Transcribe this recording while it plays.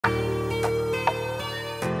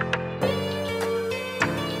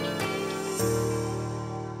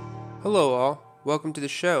Hello all, welcome to the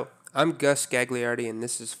show. I'm Gus Gagliardi and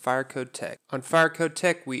this is Fire Code Tech. On Fire Code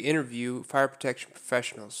Tech, we interview fire protection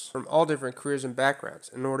professionals from all different careers and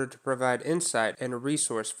backgrounds in order to provide insight and a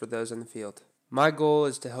resource for those in the field. My goal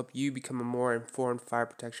is to help you become a more informed fire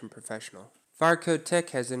protection professional. Fire Code Tech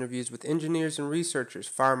has interviews with engineers and researchers,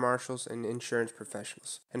 fire marshals, and insurance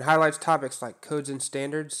professionals, and highlights topics like codes and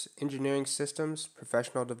standards, engineering systems,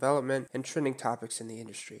 professional development, and trending topics in the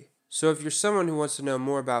industry. So if you're someone who wants to know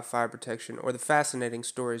more about fire protection or the fascinating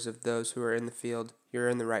stories of those who are in the field, you're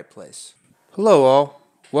in the right place. Hello all,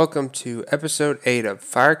 welcome to episode 8 of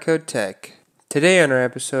Fire Code Tech. Today on our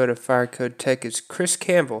episode of Fire Code Tech is Chris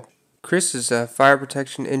Campbell. Chris is a fire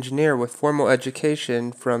protection engineer with formal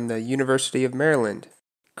education from the University of Maryland.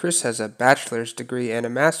 Chris has a bachelor's degree and a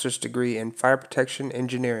master's degree in fire protection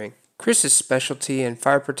engineering. Chris's specialty in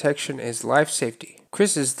fire protection is life safety.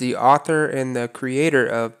 Chris is the author and the creator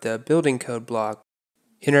of the Building Code blog.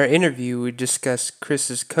 In our interview, we discuss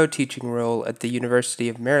Chris's co-teaching role at the University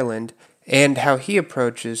of Maryland and how he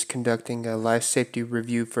approaches conducting a life safety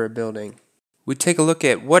review for a building. We take a look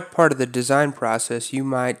at what part of the design process you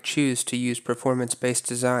might choose to use performance-based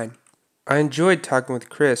design. I enjoyed talking with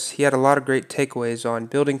Chris. He had a lot of great takeaways on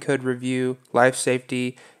building code review, life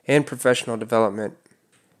safety, and professional development.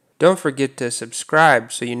 Don't forget to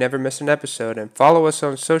subscribe so you never miss an episode and follow us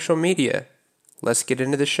on social media. Let's get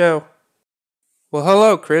into the show. Well,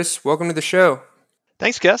 hello, Chris. Welcome to the show.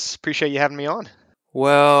 Thanks, Gus. Appreciate you having me on.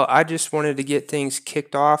 Well, I just wanted to get things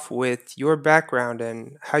kicked off with your background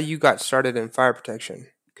and how you got started in fire protection.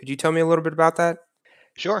 Could you tell me a little bit about that?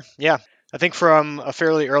 Sure. Yeah. I think from a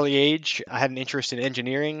fairly early age, I had an interest in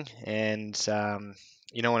engineering. And,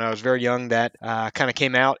 when I was very young, that kind of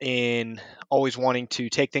came out in always wanting to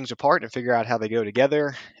take things apart and figure out how they go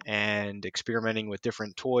together and experimenting with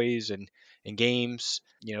different toys and games.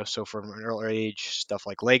 So from an early age, stuff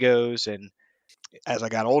like Legos, and as I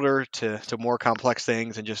got older to more complex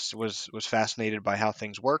things, and just was fascinated by how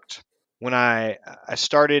things worked. When I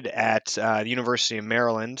started at the University of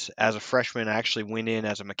Maryland as a freshman, I actually went in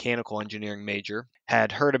as a mechanical engineering major.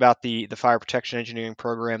 Had heard about the fire protection engineering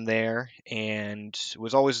program there, and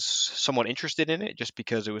was always somewhat interested in it just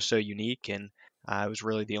because it was so unique, and it was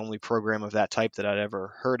really the only program of that type that I'd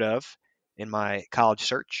ever heard of in my college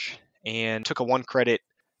search. And took a one credit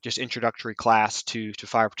just introductory class to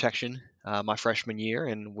fire protection my freshman year,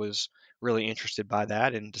 and was really interested by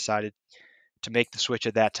that and decided to make the switch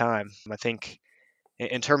at that time. I think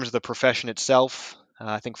in terms of the profession itself,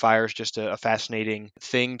 I think fire is just a fascinating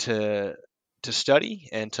thing to study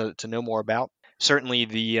and to know more about. Certainly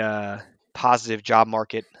the positive job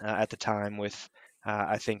market at the time with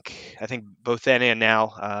I think both then and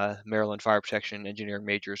now Maryland fire protection engineering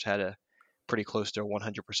majors had a pretty close to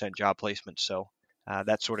 100% job placement. So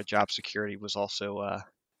that sort of job security was also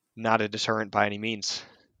not a deterrent by any means.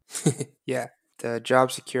 Yeah, the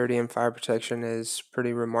job security in fire protection is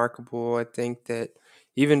pretty remarkable. I think that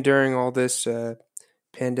even during all this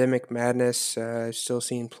pandemic madness, I've still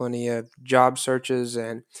seen plenty of job searches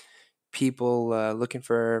and people looking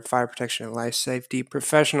for fire protection and life safety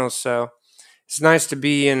professionals. So it's nice to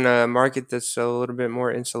be in a market that's a little bit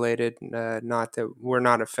more insulated. Not that we're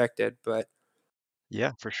not affected, but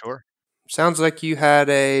Yeah, for sure. sounds like you had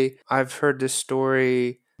I've heard this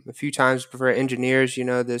story a few times for engineers,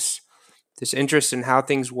 this interest in how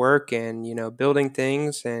things work and, building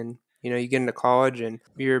things, and, you get into college and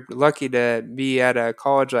you're lucky to be at a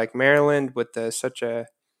college like Maryland with such a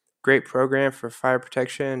great program for fire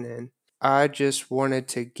protection. And I just wanted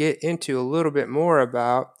to get into a little bit more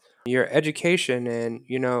about your education and,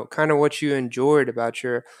 kind of what you enjoyed about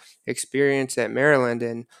your experience at Maryland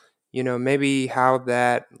and, maybe how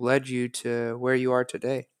that led you to where you are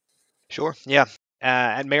today. Sure. Yeah.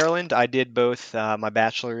 At Maryland, I did both my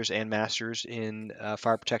bachelor's and master's in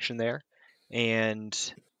fire protection there. And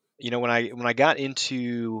when I got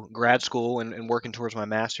into grad school and working towards my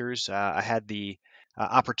master's, I had the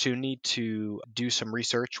opportunity to do some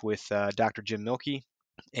research with Dr. Jim Milkey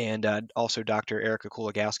and also Dr. Erica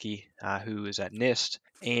Kulagowski, who is at NIST.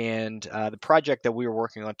 And the project that we were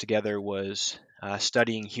working on together was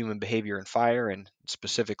studying human behavior in fire, and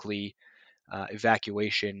specifically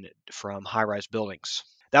evacuation from high-rise buildings.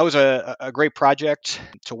 That was a great project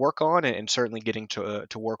to work on, and certainly getting to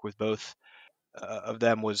work with both of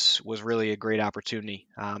them was really a great opportunity.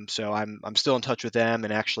 So I'm still in touch with them,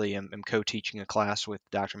 and actually am co-teaching a class with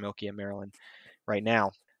Dr. Milkey at Maryland right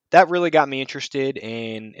now. That really got me interested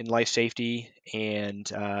in life safety,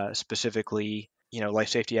 and specifically life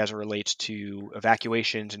safety as it relates to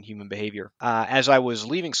evacuations and human behavior. As I was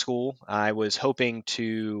leaving school, I was hoping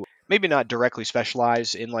to maybe not directly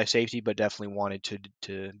specialize in life safety, but definitely wanted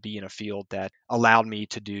to be in a field that allowed me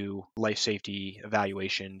to do life safety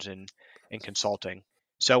evaluations and consulting.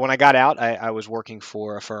 So when I got out, I was working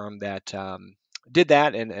for a firm that did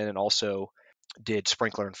that and also did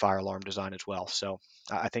sprinkler and fire alarm design as well. So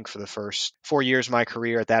I think for the first 4 years of my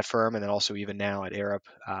career at that firm, and then also even now at Arup,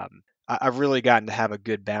 I've really gotten to have a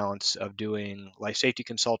good balance of doing life safety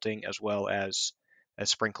consulting as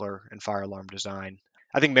sprinkler and fire alarm design.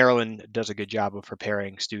 I think Maryland does a good job of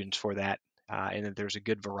preparing students for that, and that there's a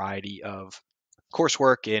good variety of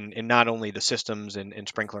coursework in not only the systems and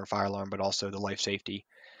sprinkler and fire alarm, but also the life safety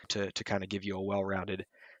to kind of give you a well-rounded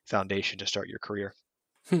foundation to start your career.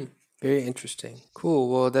 Hmm. Very interesting. Cool.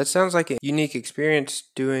 Well, that sounds like a unique experience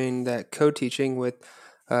doing that co-teaching with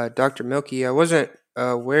Dr. Milky. I wasn't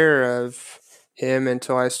aware of him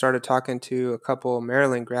until I started talking to a couple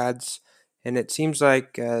Maryland grads, and it seems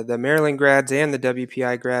like the Maryland grads and the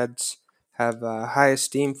WPI grads have high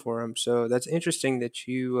esteem for him. So that's interesting that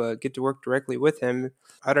you get to work directly with him.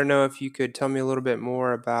 I don't know if you could tell me a little bit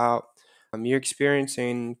more about your experience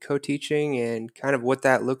in co-teaching and kind of what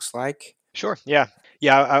that looks like. Sure. Yeah.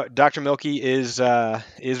 Yeah. Dr. Milky is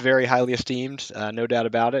very highly esteemed, no doubt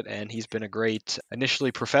about it, and he's been a great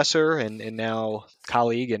initially professor and now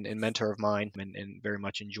colleague and mentor of mine, and very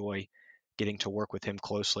much enjoy getting to work with him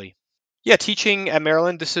closely. Yeah, teaching at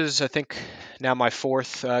Maryland. This is, I think, now my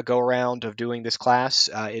fourth go around of doing this class.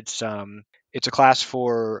 It's a class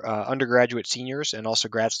for undergraduate seniors and also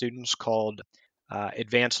grad students called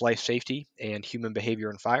Advanced Life Safety and Human Behavior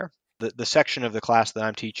and Fire. The section of the class that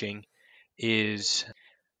I'm teaching is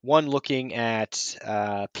one looking at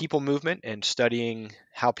people movement and studying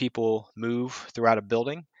how people move throughout a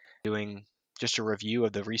building, doing just a review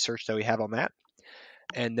of the research that we have on that.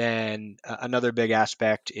 And then another big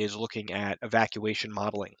aspect is looking at evacuation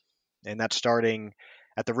modeling. And that's starting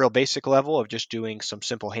at the real basic level of just doing some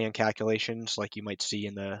simple hand calculations like you might see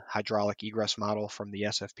in the hydraulic egress model from the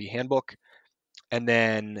SFP handbook, and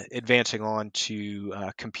then advancing on to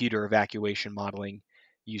computer evacuation modeling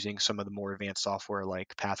using some of the more advanced software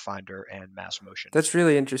like Pathfinder and Mass Motion. That's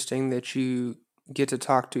really interesting that you get to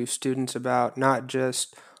talk to students about not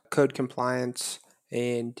just code compliance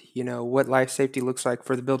and what life safety looks like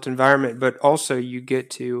for the built environment, but also you get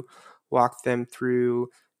to walk them through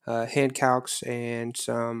hand calcs and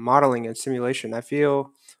some modeling and simulation. I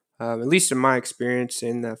feel, at least in my experience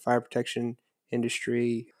in the fire protection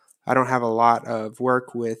industry, I don't have a lot of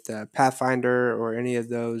work with Pathfinder or any of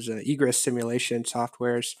those egress simulation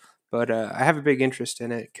softwares, but I have a big interest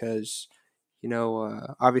in it because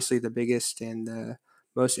obviously the biggest and the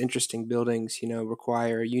most interesting buildings,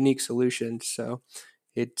 require unique solutions. So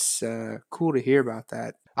it's cool to hear about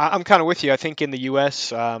that. I'm kind of with you. I think in the U.S.,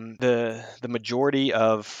 the majority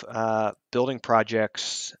of building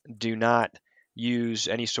projects do not use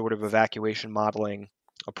any sort of evacuation modeling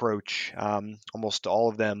approach. Almost all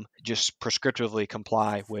of them just prescriptively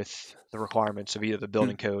comply with the requirements of either the Hmm.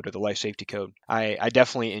 building code or the life safety code. I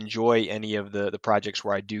definitely enjoy any of the projects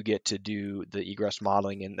where I do get to do the egress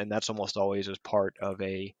modeling, and that's almost always as part of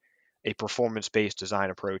a performance-based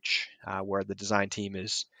design approach where the design team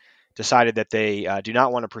is decided that they do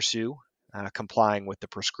not want to pursue complying with the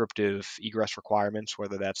prescriptive egress requirements,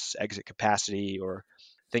 whether that's exit capacity or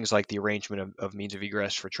things like the arrangement of means of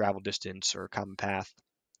egress for travel distance or common path,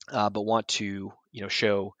 but want to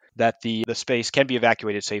show that the space can be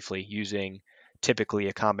evacuated safely using typically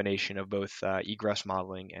a combination of both egress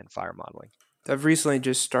modeling and fire modeling. I've recently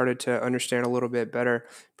just started to understand a little bit better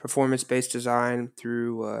performance based design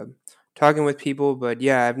through talking with people. But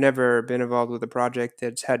yeah, I've never been involved with a project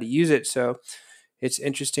that's had to use it. So it's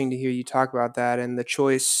interesting to hear you talk about that and the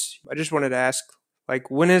choice. I just wanted to ask,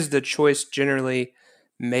 like, when is the choice generally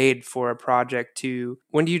made for a project to,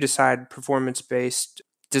 when do you decide performance based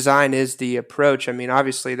design is the approach? I mean,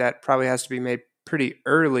 obviously that probably has to be made pretty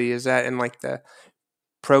early. Is that in like the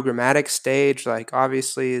programmatic stage? Like,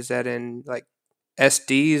 obviously, is that in like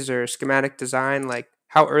SDs or schematic design? Like,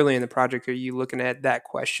 how early in the project are you looking at that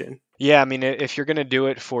question? Yeah, I mean, if you're going to do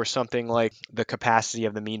it for something like the capacity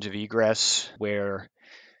of the means of egress, where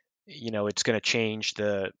it's going to change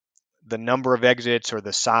the number of exits or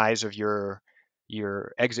the size of your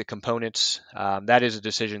exit components, that is a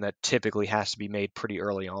decision that typically has to be made pretty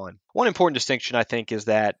early on. One important distinction, I think, is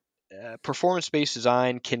that performance-based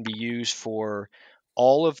design can be used for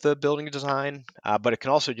all of the building design, but it can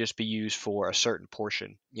also just be used for a certain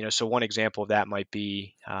portion. So one example of that might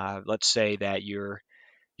be, let's say that you're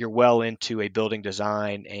well into a building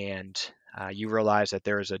design and you realize that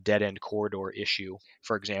there is a dead end corridor issue,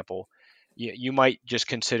 for example. you might just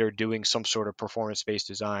consider doing some sort of performance-based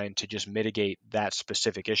design to just mitigate that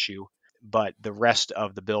specific issue, but the rest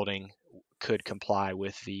of the building could comply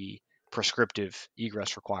with the prescriptive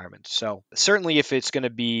egress requirements. So certainly if it's going to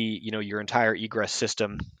be, your entire egress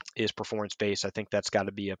system is performance based, I think that's got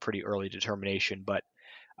to be a pretty early determination. But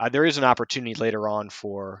there is an opportunity later on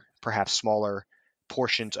for perhaps smaller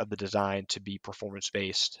portions of the design to be performance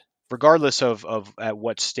based. Regardless of at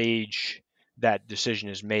what stage that decision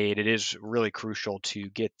is made, it is really crucial to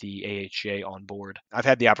get the AHA on board. I've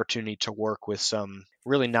had the opportunity to work with some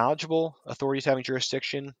really knowledgeable authorities having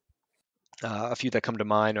jurisdiction. A few that come to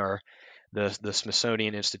mind are the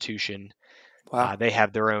Smithsonian Institution. Wow. They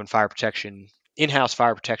have their own fire protection in-house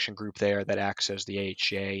fire protection group there that acts as the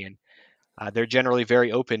AHA, and they're generally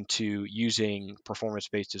very open to using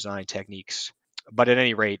performance-based design techniques. But at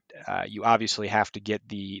any rate, you obviously have to get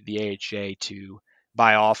the AHA to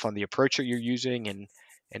buy off on the approach that you're using, and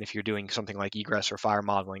if you're doing something like egress or fire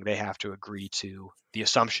modeling, they have to agree to the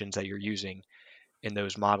assumptions that you're using in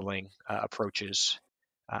those modeling approaches,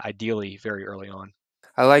 ideally very early on.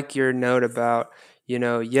 I like your note about,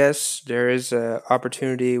 yes, there is a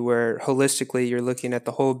opportunity where holistically you're looking at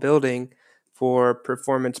the whole building for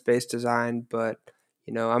performance-based design, but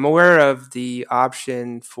I'm aware of the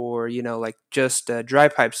option for, like just a dry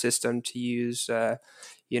pipe system to use,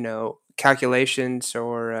 calculations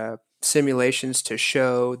or simulations to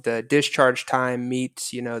show the discharge time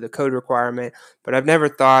meets, the code requirement. But I've never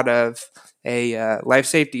thought of a life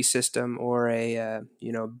safety system or a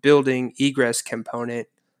building egress component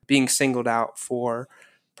being singled out for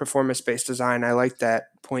performance based design. I like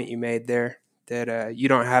that point you made there, that you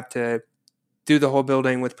don't have to do the whole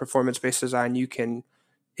building with performance based design. You can,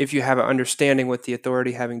 if you have an understanding with the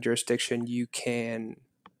authority having jurisdiction, you can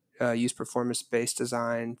use performance based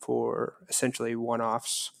design for essentially one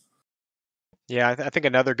offs. Yeah, I think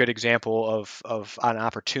another good example of an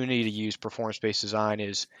opportunity to use performance-based design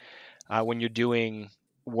is when you're doing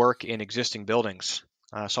work in existing buildings.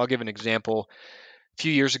 So I'll give an example. A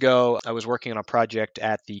few years ago, I was working on a project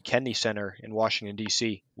at the Kennedy Center in Washington,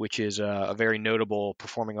 D.C., which is a very notable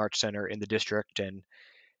performing arts center in the district. And,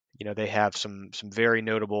 they have some very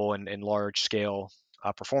notable and large scale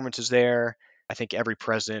performances there. I think every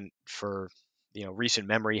president for recent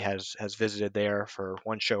memory has visited there for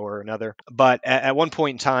one show or another. But at one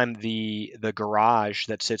point in time, the garage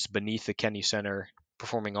that sits beneath the Kennedy Center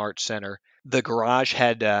Performing Arts Center, the garage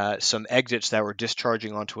had some exits that were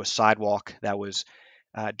discharging onto a sidewalk that was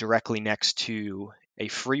directly next to a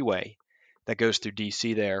freeway that goes through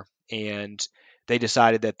DC there. And they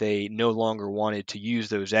decided that they no longer wanted to use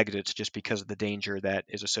those exits just because of the danger that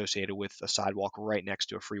is associated with a sidewalk right next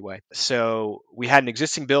to a freeway. So we had an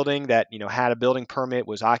existing building that had a building permit,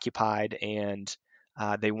 was occupied, and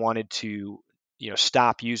they wanted to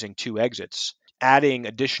stop using two exits. Adding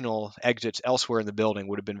additional exits elsewhere in the building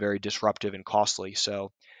would have been very disruptive and costly.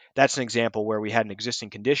 So that's an example where we had an existing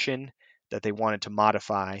condition that they wanted to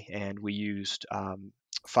modify, and we used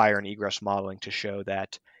fire and egress modeling to show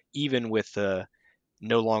that even with the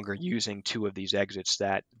no longer using two of these exits,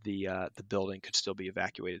 that the building could still be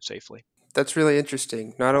evacuated safely. That's really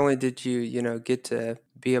interesting. Not only did you, get to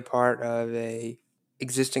be a part of a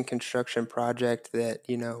existing construction project that,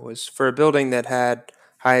 was for a building that had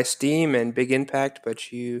high esteem and big impact, but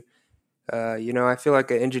I feel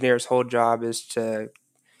like an engineer's whole job is to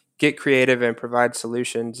get creative and provide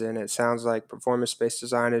solutions. And it sounds like performance based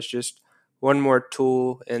design is just one more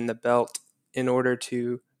tool in the belt in order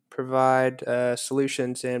to provide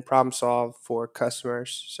solutions and problem solve for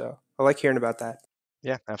customers. So I like hearing about that.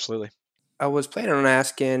 Yeah, absolutely. I was planning on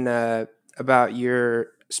asking about your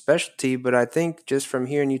specialty, but I think just from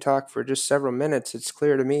hearing you talk for just several minutes, it's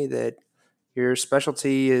clear to me that your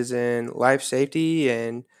specialty is in life safety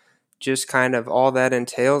and just kind of all that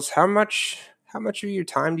entails. How much of your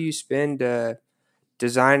time do you spend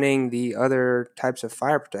designing the other types of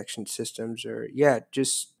fire protection systems? Or yeah,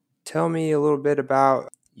 just tell me a little bit about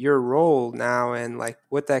your role now and like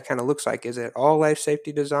what that kind of looks like. Is it all life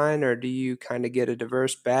safety design, or do you kind of get a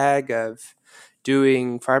diverse bag of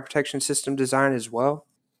doing fire protection system design as well?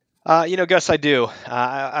 Gus, I do.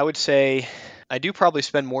 I would say I do probably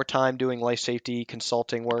spend more time doing life safety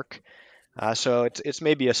consulting work. So it's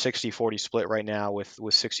maybe a 60-40 split right now, with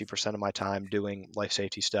 60% of my time doing life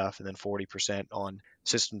safety stuff and then 40% on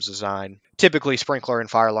systems design, typically sprinkler and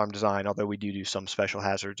fire alarm design, although we do some special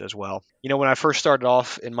hazards as well. When I first started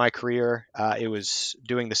off in my career, it was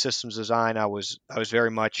doing the systems design. I was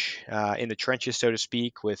very much in the trenches, so to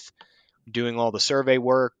speak, with doing all the survey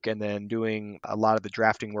work and then doing a lot of the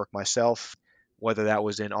drafting work myself, whether that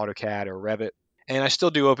was in AutoCAD or Revit. And I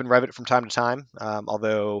still do open Revit from time to time,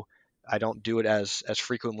 although I don't do it as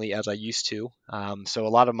frequently as I used to. So a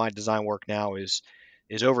lot of my design work now is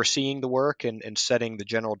overseeing the work and setting the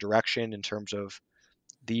general direction in terms of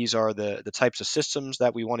these are the types of systems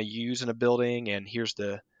that we want to use in a building, and here's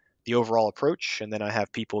the overall approach. And then I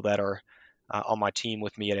have people that are on my team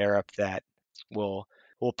with me at Arup that will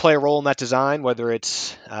will play a role in that design, whether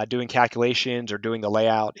it's doing calculations or doing the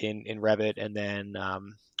layout in Revit. And then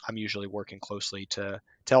I'm usually working closely to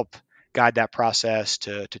help guide that process,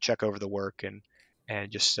 to check over the work,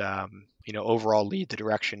 and just overall lead the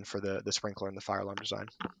direction for the sprinkler and the fire alarm design.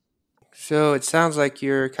 So it sounds like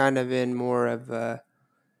you're kind of in more of a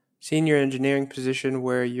senior engineering position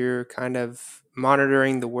where you're kind of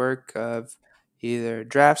monitoring the work of either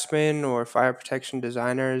draftsmen or fire protection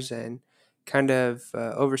designers and kind of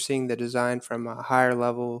overseeing the design from a higher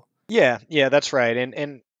level. Yeah, that's right.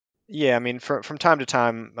 And yeah, I mean, from time to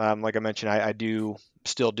time, like I mentioned, I do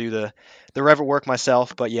still do the Revit work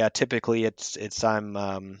myself, but yeah, typically it's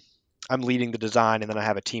I'm leading the design, and then I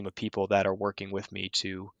have a team of people that are working with me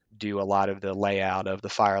to do a lot of the layout of the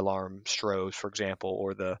fire alarm strobes, for example,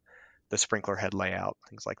 or the sprinkler head layout,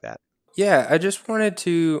 things like that. Yeah, I just wanted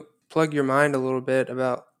to plug your mind a little bit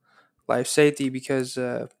about life safety because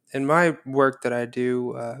in my work that I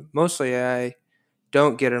do, mostly I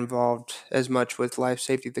don't get involved as much with life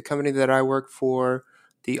safety. The company that I work for,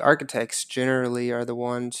 the architects generally are the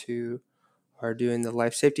ones who are doing the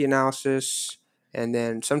life safety analysis, and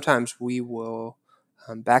then sometimes we will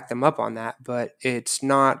back them up on that, but it's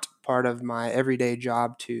not part of my everyday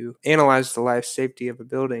job to analyze the life safety of a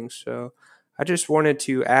building. So I just wanted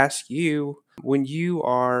to ask you when you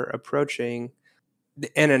are approaching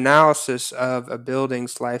an analysis of a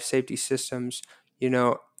building's life safety systems,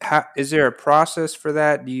 how is there a process for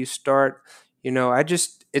that? Do you start,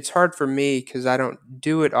 it's hard for me because I don't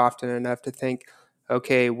do it often enough to think,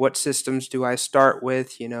 okay, what systems do I start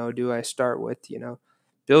with? Do I start with,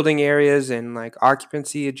 building areas and like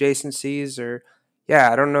occupancy adjacencies? Or,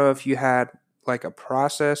 yeah, I don't know if you had like a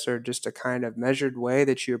process or just a kind of measured way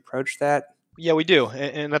that you approach that. Yeah, we do,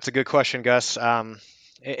 and that's a good question, Gus.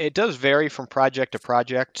 It does vary from project to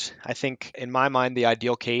project. I think, in my mind, the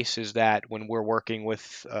ideal case is that when we're working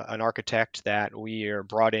with an architect, that we are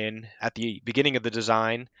brought in at the beginning of the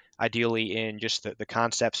design, ideally in just the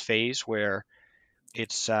concepts phase, where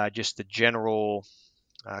it's just the general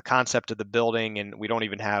concept of the building, and we don't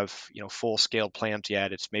even have full scale plans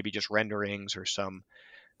yet. It's maybe just renderings or some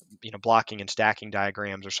blocking and stacking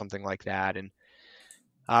diagrams or something like that, and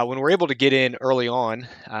when we're able to get in early on,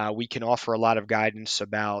 we can offer a lot of guidance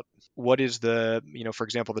about what is for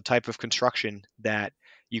example, the type of construction that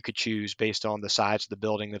you could choose based on the size of the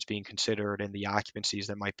building that's being considered and the occupancies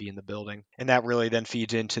that might be in the building. And that really then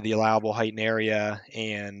feeds into the allowable height and area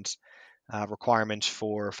and requirements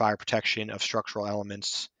for fire protection of structural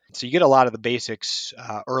elements. So you get a lot of the basics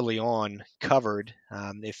early on covered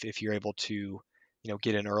if you're able to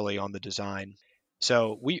get in early on the design.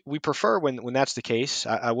 So we prefer when that's the case.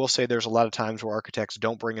 I will say there's a lot of times where architects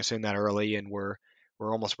don't bring us in that early, and we're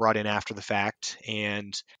almost brought in after the fact.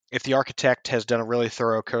 And if the architect has done a really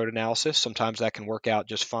thorough code analysis, sometimes that can work out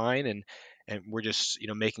just fine, and we're just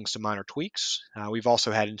making some minor tweaks. We've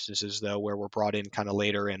also had instances though where we're brought in kind of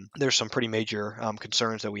later, and there's some pretty major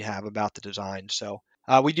concerns that we have about the design. So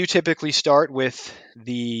we do typically start with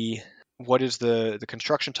the what is the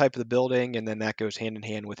construction type of the building, and then that goes hand in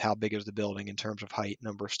hand with how big is the building in terms of height,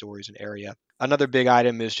 number of stories, and area. Another big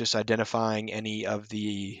item is just identifying any of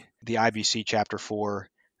the IBC Chapter 4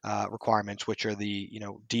 requirements, which are the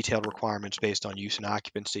detailed requirements based on use and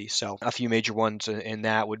occupancy. So a few major ones in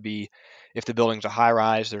that would be if the building's a high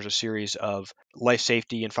rise, there's a series of life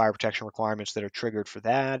safety and fire protection requirements that are triggered for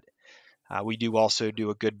that. We do also do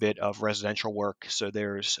a good bit of residential work, so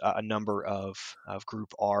there's a number of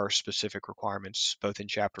Group R specific requirements, both in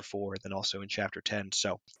Chapter 4 and then also in Chapter 10.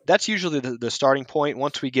 So that's usually the starting point.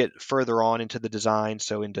 Once we get further on into the design,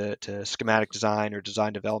 so into schematic design or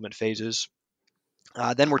design development phases,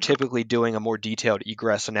 then we're typically doing a more detailed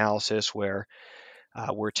egress analysis where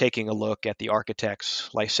we're taking a look at the architect's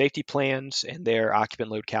life safety plans and their occupant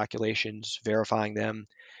load calculations, verifying them,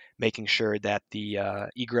 making sure that the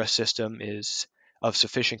egress system is of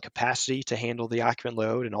sufficient capacity to handle the occupant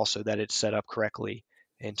load, and also that it's set up correctly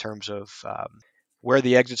in terms of where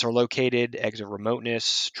the exits are located, exit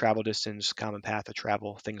remoteness, travel distance, common path of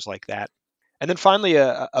travel, things like that. And then finally,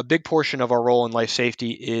 a big portion of our role in life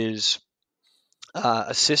safety is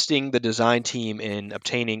assisting the design team in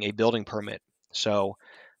obtaining a building permit. So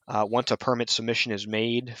once a permit submission is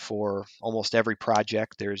made for almost every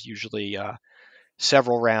project, there's usually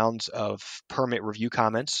several rounds of permit review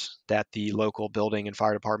comments that the local building and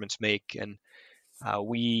fire departments make. And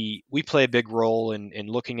We play a big role in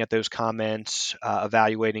looking at those comments,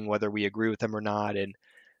 evaluating whether we agree with them or not, and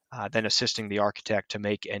then assisting the architect to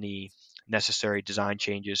make any necessary design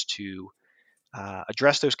changes to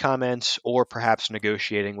address those comments, or perhaps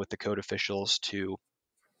negotiating with the code officials to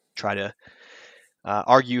try to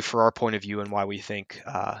argue for our point of view and why we think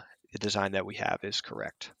the design that we have is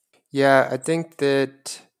correct. Yeah, I think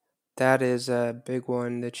that that is a big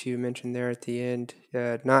one that you mentioned there at the end.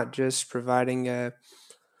 Not just providing a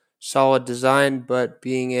solid design, but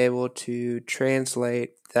being able to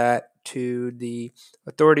translate that to the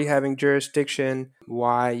authority having jurisdiction,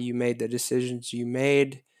 why you made the decisions you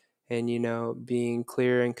made, and being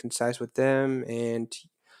clear and concise with them. And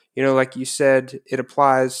like you said, it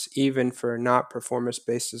applies even for not performance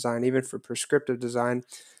based design, even for prescriptive design.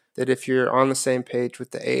 That if you're on the same page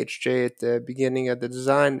with the AHJ at the beginning of the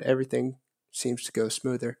design, everything seems to go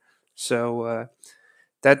smoother. So,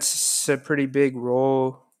 that's a pretty big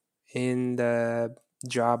role in the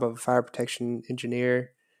job of a fire protection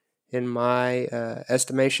engineer, in my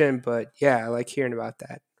estimation. But yeah, I like hearing about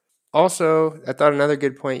that. Also, I thought another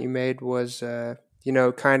good point you made was,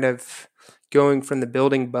 kind of going from the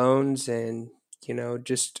building bones and,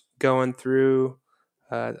 just going through.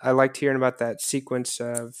 I liked hearing about that sequence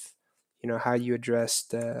of, how you address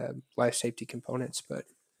the life safety components. But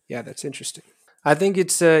yeah, that's interesting. I think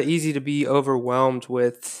it's easy to be overwhelmed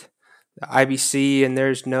with the IBC, and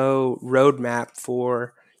there's no roadmap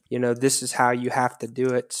for, this is how you have to do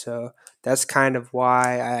it. So that's kind of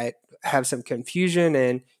why I have some confusion,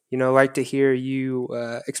 and, like to hear you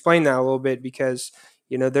explain that a little bit, because,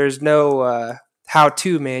 there's no how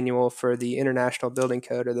to manual for the International Building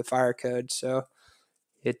Code or the Fire Code. So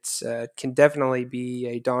it's can definitely be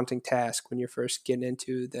a daunting task when you're first getting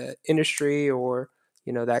into the industry, or,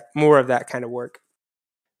 that more of that kind of work.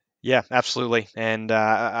 Yeah, absolutely. And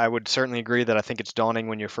I would certainly agree that I think it's daunting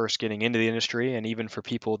when you're first getting into the industry, and even for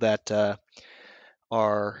people that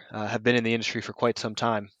are have been in the industry for quite some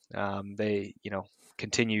time, they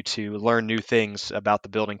continue to learn new things about the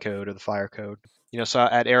building code or the fire code. So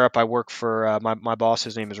at Arup, I work for my boss.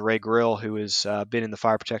 His name is Ray Grill, who has been in the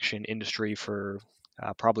fire protection industry for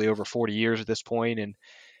probably over 40 years at this point, and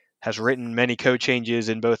has written many code changes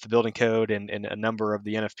in both the building code and a number of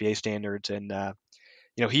the NFPA standards. And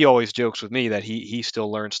he always jokes with me that he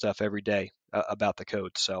still learns stuff every day about the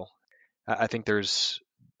code. So I think there's,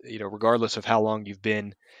 regardless of how long you've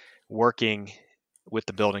been working with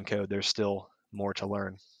the building code, there's still more to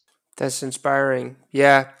learn. That's inspiring.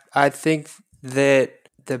 Yeah, I think that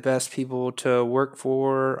the best people to work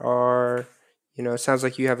for are, it sounds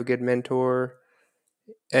like you have a good mentor.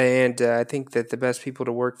 And I think that the best people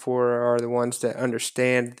to work for are the ones that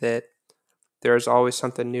understand that there's always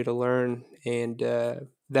something new to learn. And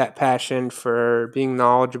that passion for being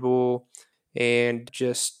knowledgeable and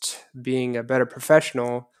just being a better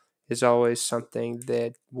professional is always something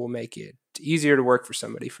that will make it easier to work for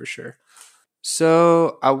somebody, for sure.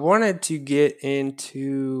 So I wanted to get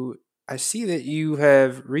into. I see that you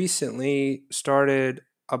have recently started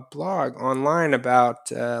a blog online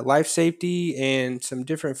about life safety and some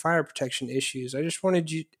different fire protection issues. I just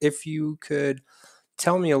wanted you, if you could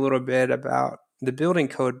tell me a little bit about the building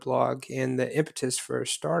code blog and the impetus for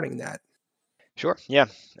starting that. Sure. Yeah.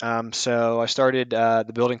 So I started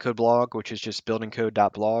the Building Code blog, which is just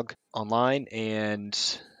buildingcode.blog online,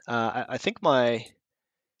 and I think I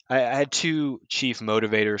had two chief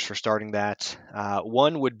motivators for starting that.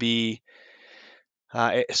 One would be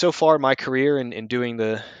so far in my career in doing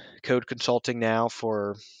the code consulting now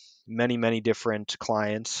for many different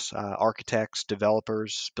clients, architects,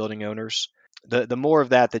 developers, building owners. The more of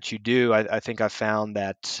that you do, I think I've found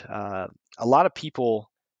that a lot of people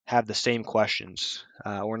have the same questions,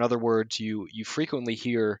 or in other words, you frequently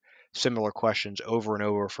hear similar questions over and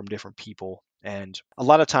over from different people. And a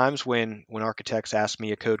lot of times when architects ask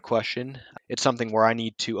me a code question, it's something where I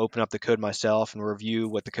need to open up the code myself and review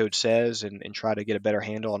what the code says, and try to get a better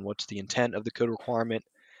handle on what's the intent of the code requirement,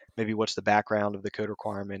 maybe what's the background of the code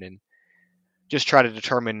requirement, and just try to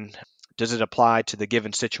determine, does it apply to the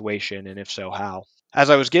given situation, and if so, how. As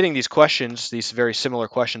I was getting these questions, these very similar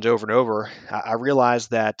questions over and over, I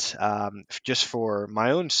realized that just for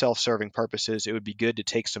my own self-serving purposes, it would be good to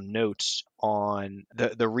take some notes on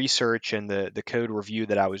the research and the code review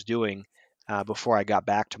that I was doing before I got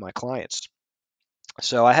back to my clients.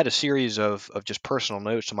 So I had a series of just personal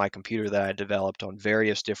notes on my computer that I developed on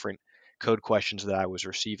various different code questions that I was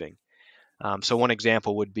receiving. So one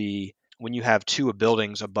example would be, when you have two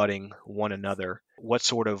buildings abutting one another, what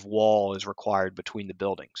sort of wall is required between the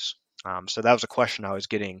buildings? So that was a question I was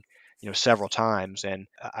getting several times. And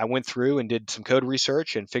I went through and did some code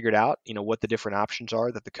research and figured out, what the different options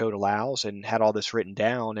are that the code allows, and had all this written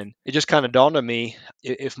down. And it just kind of dawned on me,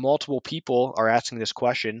 if multiple people are asking this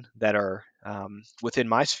question that are within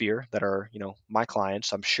my sphere, that are, my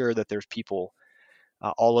clients, I'm sure that there's people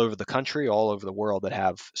all over the country, all over the world that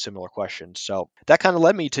have similar questions. So that kind of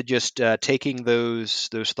led me to just taking those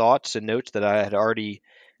thoughts and notes that I had already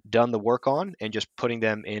done the work on and just putting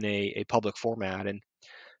them in a public format. And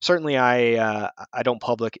certainly, I don't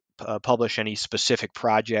publish any specific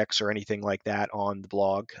projects or anything like that on the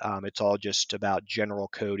blog. It's all just about general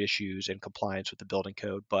code issues and compliance with the building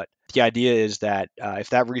code. But the idea is that if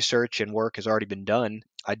that research and work has already been done,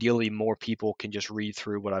 ideally more people can just read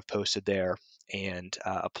through what I've posted there and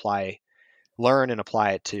learn and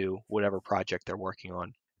apply it to whatever project they're working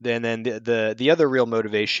on. Then the other real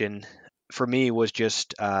motivation for me was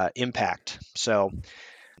just impact. So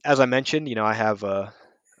as I mentioned, I have a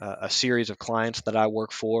series of clients that I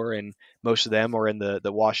work for, and most of them are in the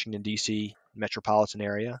Washington D.C. metropolitan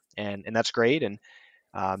area, and that's great, and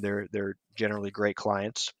they're generally great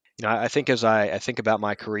clients. I think as I think about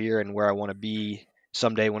my career and where I want to be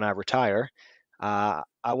someday when I retire,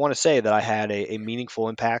 I want to say that I had a meaningful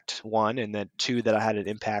impact, one, and then two, that I had an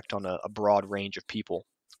impact on a broad range of people.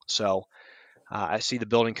 So I see the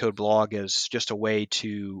Building Code blog as just a way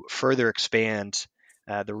to further expand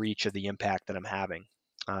the reach of the impact that I'm having,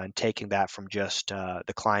 and taking that from just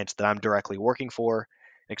the clients that I'm directly working for,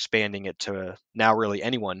 expanding it to now really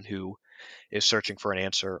anyone who is searching for an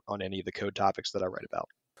answer on any of the code topics that I write about.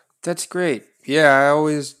 That's great. Yeah, I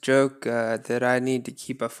always joke that I need to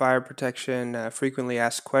keep a fire protection frequently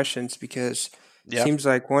asked questions because it Yeah. seems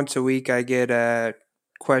like once a week I get a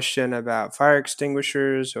question about fire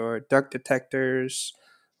extinguishers or duct detectors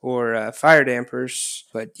or fire dampers.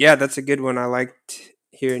 But yeah, that's a good one. I liked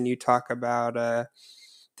hearing you talk about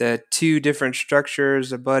the two different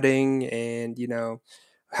structures abutting and,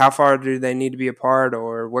 how far do they need to be apart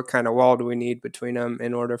or what kind of wall do we need between them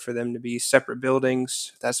in order for them to be separate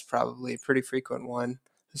buildings. That's probably a pretty frequent one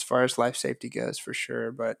as far as life safety goes for sure,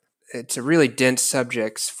 but it's a really dense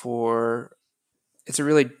subject for it's a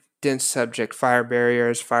really dense subject. Fire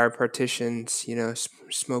barriers, fire partitions,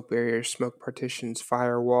 smoke barriers, smoke partitions,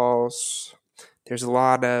 fire walls. There's a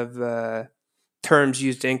lot of terms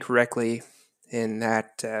used incorrectly in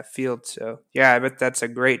that field. So yeah, I bet that's a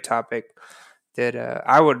great topic that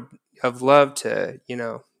I would have loved to,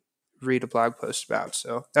 read a blog post about.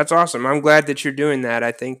 So that's awesome. I'm glad that you're doing that.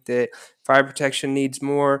 I think that fire protection needs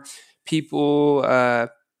more people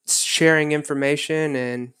sharing information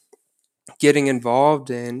and getting involved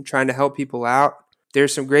and trying to help people out.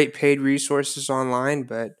 There's some great paid resources online,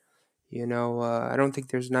 but I don't think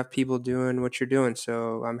there's enough people doing what you're doing.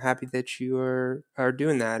 So I'm happy that you are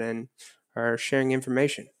doing that and are sharing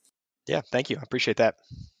information. Yeah. Thank you. I appreciate that.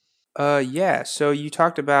 Yeah. So you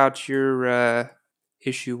talked about your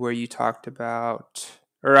issue where you talked about,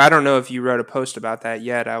 or I don't know if you wrote a post about that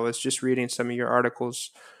yet. I was just reading some of your articles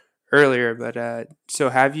earlier, but so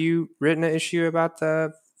have you written an issue about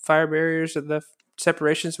the fire barriers or the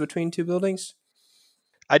separations between two buildings?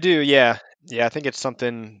 I do. Yeah. Yeah. I think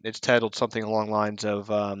it's titled something along the lines of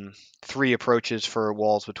three approaches for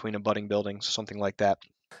walls between abutting buildings, something like that.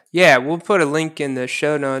 Yeah, we'll put a link in the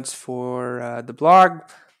show notes for the blog,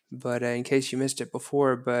 but in case you missed it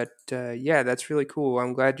before. But yeah, that's really cool.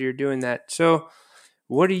 I'm glad you're doing that. So,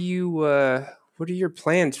 what are your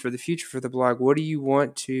plans for the future for the blog? What do you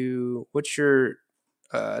want to? What's your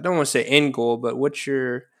I don't want to say end goal, but what's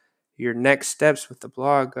your next steps with the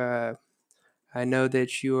blog? I know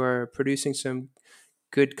that you are producing some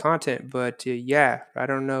good content, but yeah, I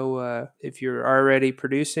don't know if you're already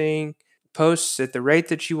producing posts at the rate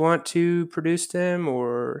that you want to produce them,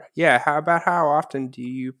 or yeah, how often do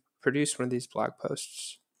you produce one of these blog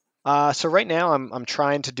posts? So right now I'm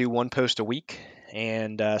trying to do one post a week,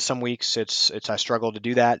 and some weeks it's I struggle to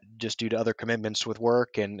do that just due to other commitments with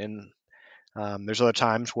work, and there's other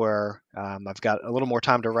times where I've got a little more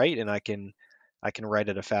time to write, and I can write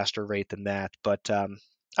at a faster rate than that. But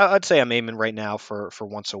I'd say I'm aiming right now for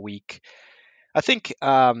once a week. I think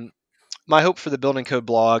my hope for the Building Code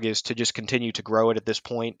blog is to just continue to grow it at this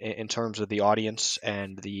point in terms of the audience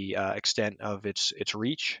and the extent of its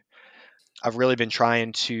reach. I've really been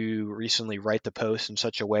trying to recently write the post in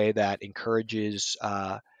such a way that encourages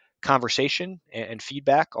conversation and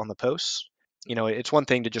feedback on the posts. It's one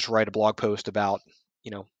thing to just write a blog post about,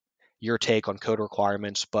 you know, your take on code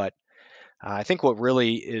requirements, but I think what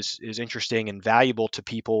really is interesting and valuable to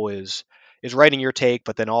people is writing your take,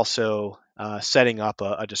 but then also setting up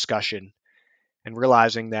a discussion and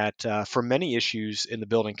realizing that for many issues in the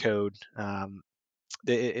building code,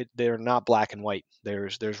 they're not black and white.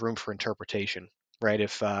 There's room for interpretation, right?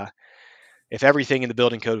 If everything in the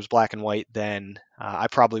building code was black and white, then I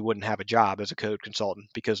probably wouldn't have a job as a code consultant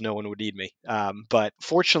because no one would need me. But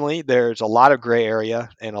fortunately, there's a lot of gray area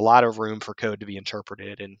and a lot of room for code to be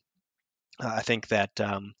interpreted, and I think that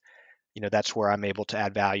that's where I'm able to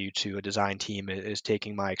add value to a design team is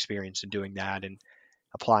taking my experience and doing that and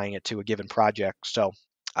applying it to a given project. So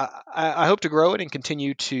I hope to grow it and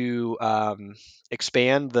continue to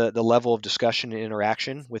expand the level of discussion and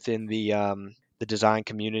interaction within the design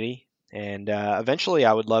community. And eventually,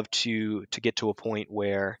 I would love to get to a point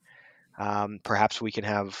where perhaps we can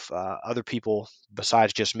have other people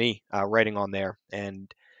besides just me writing on there.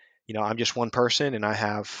 And I'm just one person, and I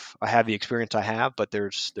have the experience I have, but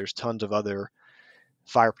there's tons of other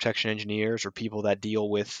fire protection engineers or people that deal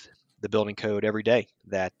with the building code every day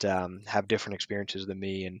that have different experiences than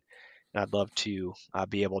me, and I'd love to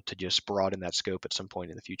be able to just broaden that scope at some point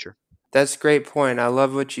in the future. That's a great point. I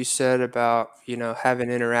love what you said about, having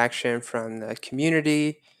interaction from the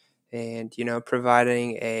community and,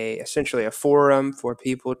 providing essentially a forum for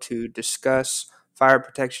people to discuss fire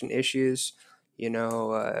protection issues.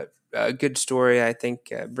 A good story I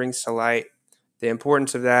think brings to light the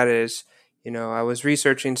importance of that is, I was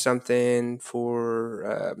researching something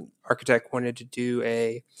for architect wanted to do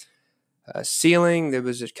a ceiling. There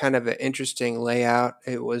was a kind of an interesting layout.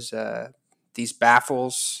 It was these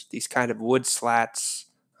baffles, these kind of wood slats,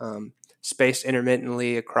 um, spaced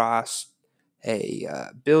intermittently across a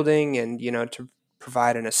building, and to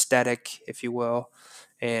provide an aesthetic, if you will.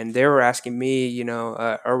 And they were asking me,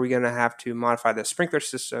 are we going to have to modify the sprinkler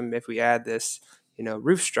system if we add this,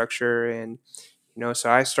 roof structure? And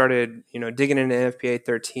so I started, digging into NFPA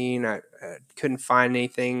 13. I couldn't find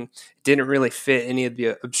anything. It didn't really fit any of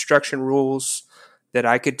the obstruction rules that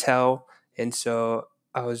I could tell. And so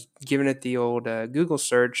I was giving it the old Google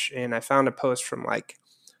search, and I found a post from like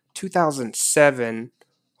 2007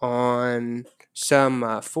 on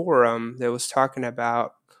some forum that was talking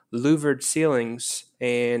about louvered ceilings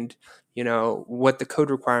and what the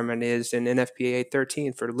code requirement is in NFPA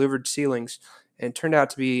 13 for louvered ceilings, and it turned out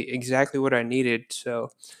to be exactly what I needed. So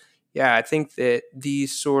yeah, I think that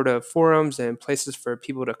these sort of forums and places for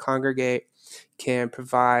people to congregate can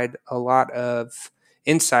provide a lot of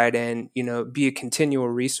insight and be a continual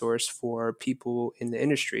resource for people in the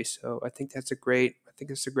industry. So I think that's a great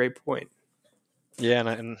point. Yeah,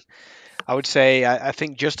 and I would say I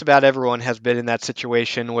think just about everyone has been in that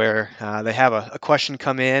situation where they have a question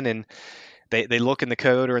come in and they look in the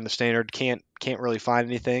code or in the standard, can't really find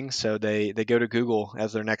anything, so they go to Google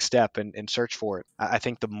as their next step and search for it. I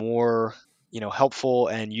think the more helpful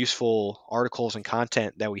and useful articles and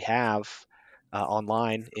content that we have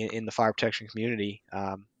online in the fire protection community,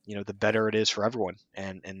 the better it is for everyone,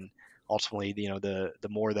 and ultimately the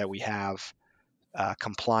more that we have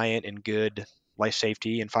compliant and good life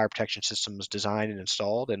safety and fire protection systems designed and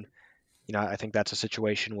installed. And I think that's a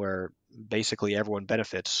situation where basically everyone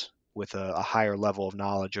benefits with a higher level of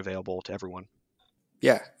knowledge available to everyone.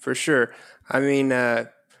 Yeah, for sure. I mean,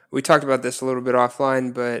 we talked about this a little bit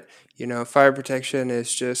offline, but fire protection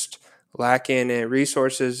is just lacking in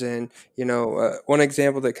resources. And one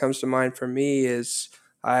example that comes to mind for me is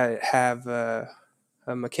I have a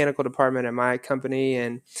mechanical department at my company,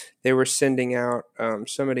 and they were sending out.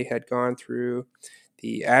 Somebody had gone through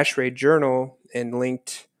the ASHRAE journal and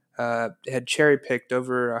had cherry picked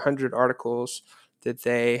over 100 articles that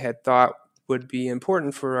they had thought would be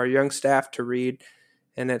important for our young staff to read.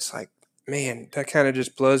 And it's like, man, that kind of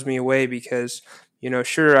just blows me away because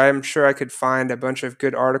sure, I'm sure I could find a bunch of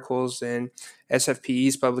good articles in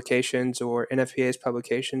SFPE's publications or NFPA's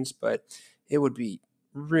publications, but it would be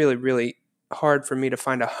really, really hard for me to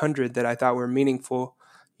find 100 that I thought were meaningful,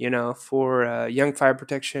 for young fire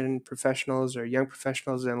protection professionals or young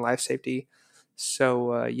professionals in life safety.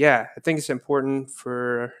 So yeah, I think it's important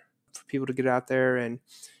for people to get out there and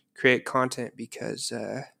create content because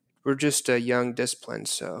we're just a young discipline.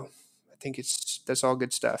 So I think that's all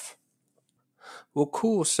good stuff. Well,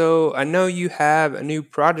 cool. So I know you have a new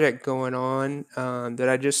project going on that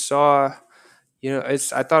I just saw. I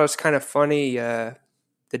thought it was kind of funny.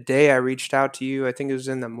 The day I reached out to you, I think it was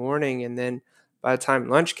in the morning, and then by the time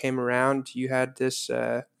lunch came around, you had this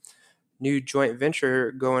new joint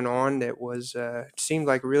venture going on that was seemed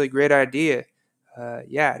like a really great idea.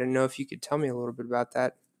 Yeah, I didn't know if you could tell me a little bit about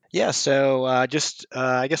that. Yeah, so just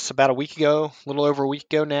I guess about a week ago, a little over a week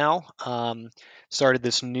ago now, started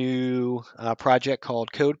this new project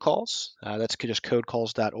called Code Calls. That's just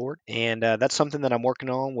codecalls.org. And that's something that I'm working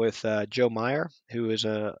on with Joe Meyer, who is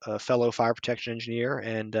a fellow fire protection engineer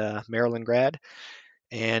and Maryland grad.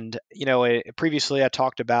 And previously I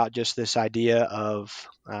talked about just this idea of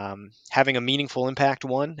having a meaningful impact,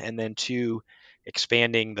 one, and then two,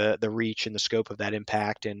 expanding the reach and the scope of that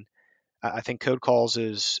impact. And I think Code Calls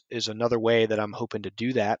is another way that I'm hoping to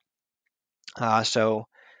do that. So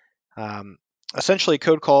essentially,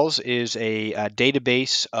 Code Calls is a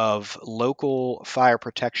database of local fire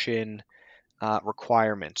protection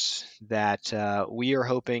requirements that we are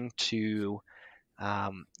hoping to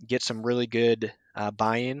get some really good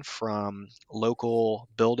buy-in from local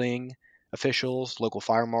building officials, local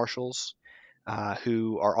fire marshals,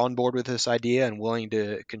 who are on board with this idea and willing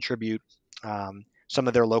to contribute some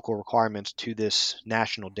of their local requirements to this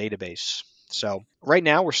national database. So right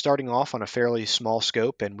now we're starting off on a fairly small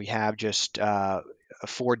scope, and we have just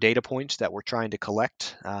 4 data points that we're trying to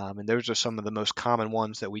collect, and those are some of the most common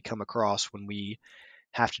ones that we come across when we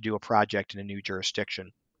have to do a project in a new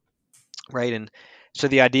jurisdiction, right? And so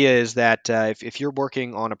the idea is that if you're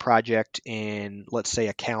working on a project in, let's say,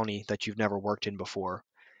 a county that you've never worked in before,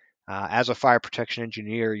 as a fire protection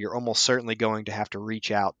engineer, you're almost certainly going to have to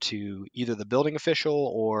reach out to either the building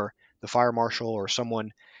official or the fire marshal or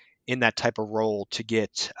someone in that type of role to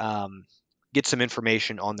get some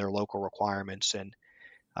information on their local requirements. And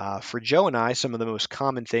for Joe and I, some of the most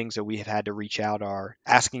common things that we have had to reach out are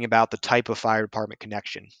asking about the type of fire department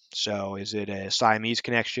connection. So, is it a Siamese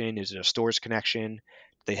connection? Is it a stores connection? Do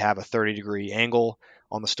they have a 30-degree angle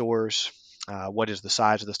on the stores? What is the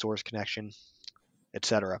size of the stores connection,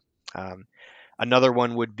 etc. Um, Another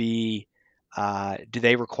one would be, do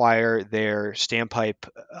they require their standpipe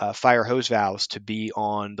fire hose valves to be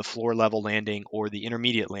on the floor level landing or the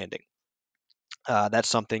intermediate landing? That's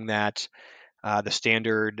something that the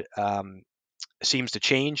standard seems to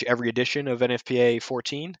change every edition of NFPA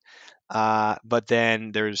 14. But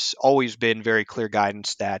then there's always been very clear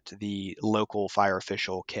guidance that the local fire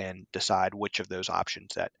official can decide which of those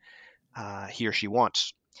options that he or she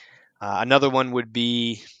wants. Another one would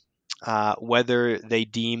be whether they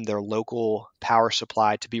deem their local power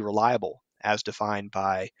supply to be reliable as defined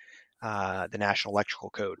by the National Electrical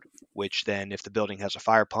Code, which then, if the building has a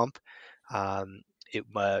fire pump, it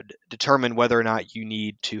would determine whether or not you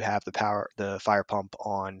need to have the fire pump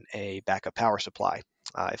on a backup power supply,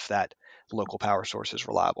 if that local power source is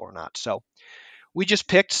reliable or not. So we just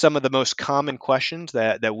picked some of the most common questions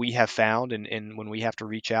that we have found, and when we have to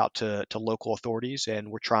reach out to local authorities, and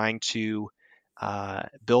we're trying to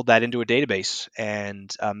build that into a database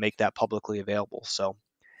and make that publicly available. So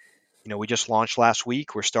we just launched last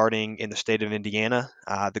week. We're starting in the state of Indiana.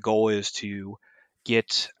 The goal is to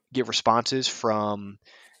get responses from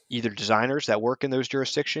either designers that work in those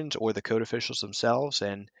jurisdictions or the code officials themselves,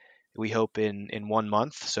 and we hope in 1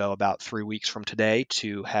 month, so about 3 weeks from today,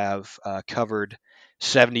 to have covered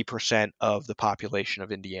 70% of the population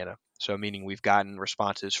of Indiana. So meaning we've gotten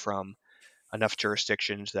responses from enough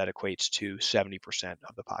jurisdictions that equates to 70%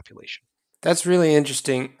 of the population. That's really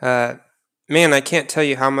interesting. Man, I can't tell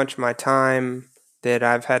you how much my time that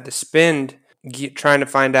I've had to spend trying to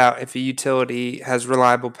find out if a utility has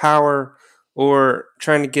reliable power, or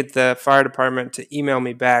trying to get the fire department to email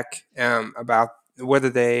me back about whether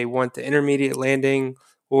they want the intermediate landing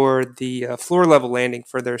or the floor level landing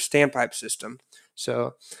for their standpipe system.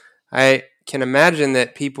 So I can imagine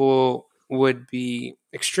that people would be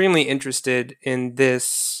extremely interested in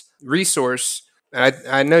this resource.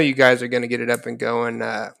 I know you guys are going to get it up and going.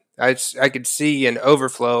 I could see an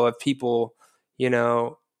overflow of people, you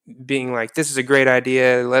know, being like, "This is a great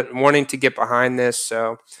idea," wanting to get behind this.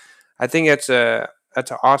 So I think that's an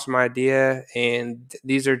awesome idea, and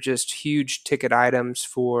these are just huge ticket items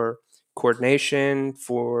for coordination,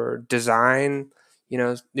 for design.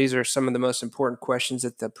 These are some of the most important questions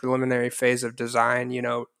at the preliminary phase of design.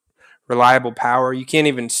 Reliable power. You can't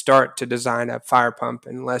even start to design a fire pump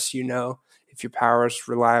unless you know if your power is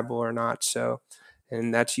reliable or not. So,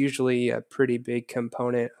 and that's usually a pretty big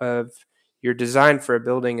component of your design for a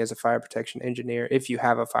building as a fire protection engineer. If you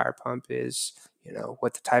have a fire pump, is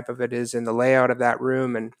what the type of it is in the layout of that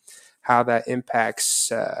room and how that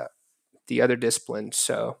impacts the other disciplines.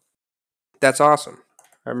 So that's awesome.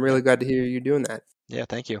 I'm Yeah, really glad to hear you doing that. yeah,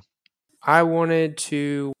 thank you. I wanted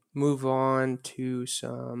to move on to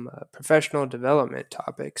some professional development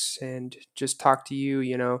topics and just talk to you.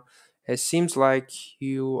 It seems like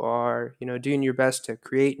you are, doing your best to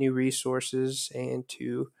create new resources and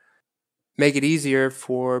to make it easier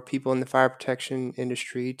for people in the fire protection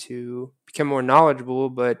industry to become more knowledgeable.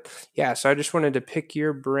 But yeah, so I just wanted to pick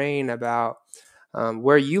your brain about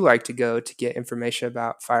where you like to go to get information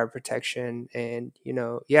about fire protection, and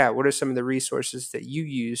yeah, what are some of the resources that you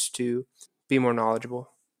use to be more knowledgeable?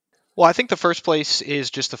 Well, I think the first place is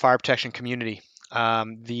just the fire protection community.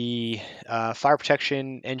 The fire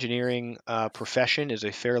protection engineering profession is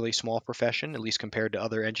a fairly small profession, at least compared to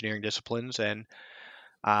other engineering disciplines. And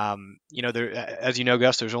as you know,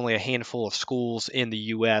 Gus, there's only a handful of schools in the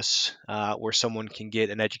U.S. Where someone can get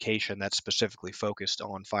an education that's specifically focused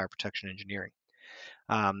on fire protection engineering.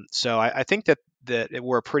 So I think that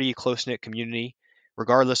we're a pretty close knit community,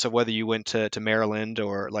 regardless of whether you went to Maryland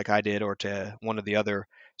or like I did, or to one of the other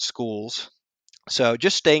schools. So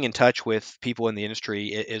just staying in touch with people in the industry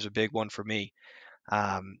is a big one for me.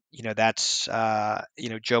 That's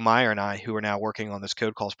Joe Meyer and I, who are now working on this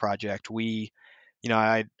code calls project. I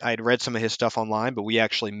had read some of his stuff online, but we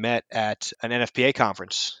actually met at an NFPA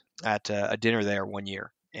conference at a dinner there one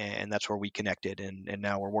year. And that's where we connected, and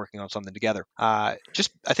now we're working on something together.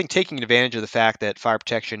 Just, I think, taking advantage of the fact that fire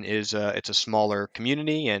protection it's a smaller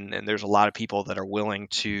community, and there's a lot of people that are willing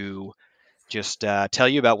to just tell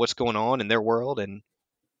you about what's going on in their world and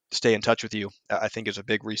stay in touch with you. I think is a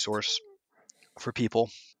big resource for people.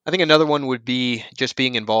 I think another one would be just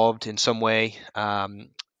being involved in some way.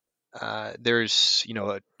 There's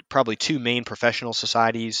probably two main professional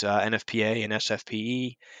societies, NFPA and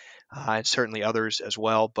SFPE, and certainly others as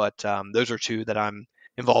well. But those are two that I'm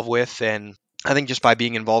involved with, and I think just by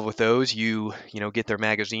being involved with those, you get their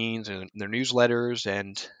magazines and their newsletters,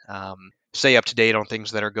 and stay up to date on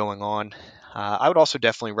things that are going on. I would also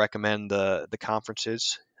definitely recommend the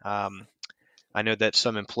conferences. I know that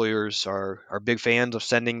some employers are big fans of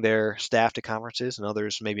sending their staff to conferences, and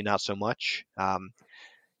others maybe not so much.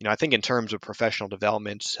 I think in terms of professional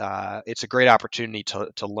development, it's a great opportunity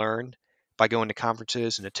to learn by going to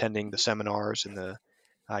conferences and attending the seminars, and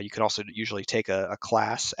you can also usually take a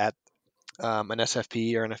class at an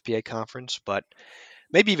SFP or an FPA conference, but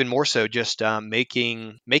maybe even more so just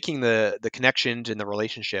making the connections and the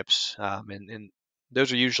relationships, and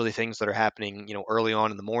those are usually things that are happening early on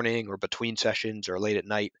in the morning or between sessions or late at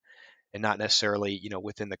night, and not necessarily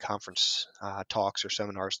within the conference talks or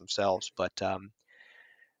seminars themselves. But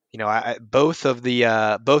both of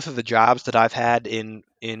the jobs that I've had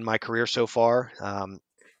in my career so far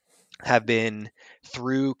have been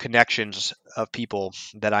through connections of people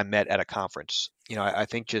that I met at a conference. I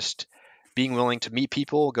think just being willing to meet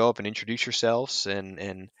people, go up and introduce yourselves,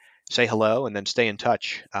 and say hello, and then stay in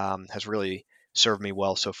touch has really served me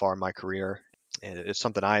well so far in my career. And it's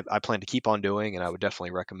something I plan to keep on doing, and I would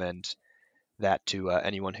definitely recommend that to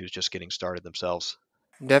anyone who's just getting started themselves.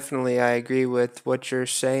 Definitely, I agree with what you're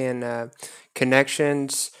saying.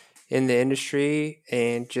 Connections in the industry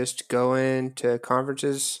and just going to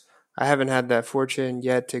conferences. I haven't had that fortune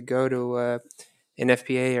yet to go to an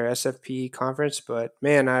FPA or SFP conference, but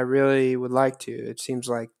man, I really would like to. It seems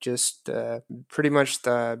like just pretty much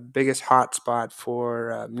the biggest hotspot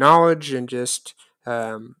for knowledge and just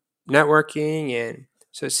um, networking. And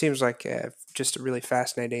so it seems like just a really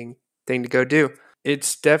fascinating thing to go do.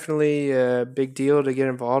 It's definitely a big deal to get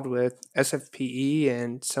involved with SFPE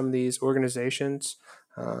and some of these organizations.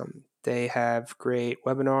 They have great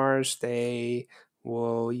webinars. They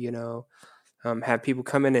will, have people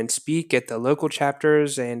come in and speak at the local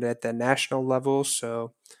chapters and at the national level.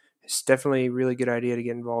 So it's definitely a really good idea to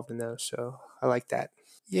get involved in those. So I like that.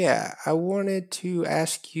 Yeah, I wanted to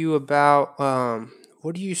ask you about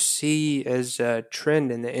what do you see as a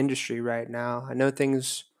trend in the industry right now? I know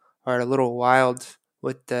things are a little wild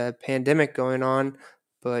with the pandemic going on,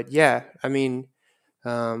 but yeah, I mean,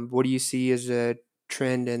 what do you see as a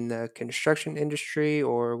trend in the construction industry,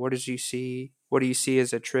 or what does you see? What do you see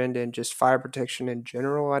as a trend in just fire protection in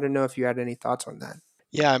general? I don't know if you had any thoughts on that.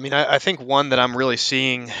 Yeah, I mean, I think one that I'm really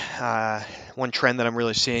seeing, one trend that I'm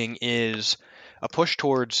really seeing is a push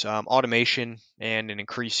towards automation and an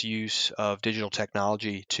increased use of digital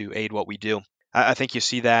technology to aid what we do. I think you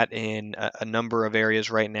see that in a number of areas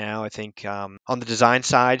right now. I think on the design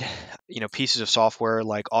side, pieces of software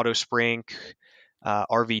like AutoSprink,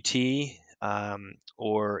 RVT,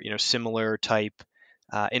 or similar type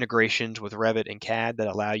integrations with Revit and CAD that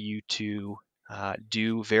allow you to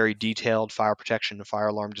do very detailed fire protection and fire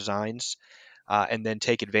alarm designs, and then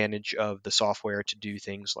take advantage of the software to do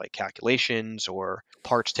things like calculations or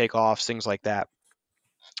parts takeoffs, things like that.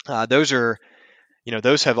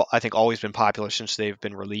 Those have, I think, always been popular since they've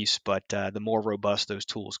been released. But the more robust those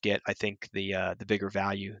tools get, I think the bigger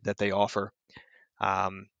value that they offer.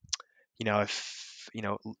 Um, if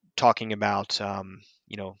talking about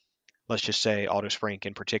let's just say AutoSprink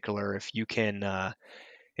in particular, if you're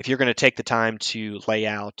going to take the time to lay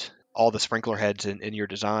out all the sprinkler heads in your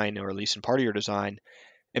design, or at least in part of your design,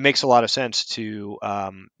 it makes a lot of sense to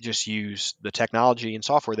just use the technology and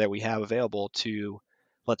software that we have available to,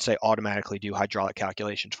 let's say, automatically do hydraulic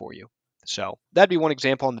calculations for you. So that'd be one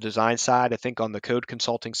example on the design side. I think on the code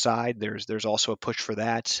consulting side, there's also a push for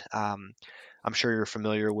that. I'm sure you're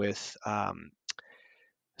familiar with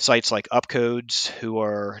sites like Upcodes, who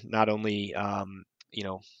are not only you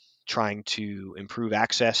know trying to improve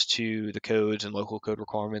access to the codes and local code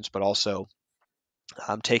requirements, but also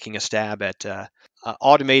taking a stab at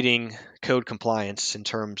automating code compliance in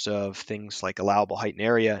terms of things like allowable height and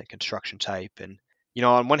area and construction type. And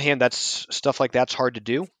on one hand, that's stuff like that's hard to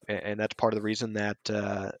do, and that's part of the reason that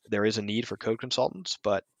there is a need for code consultants.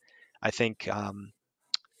 But I think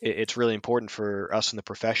it's really important for us in the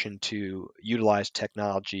profession to utilize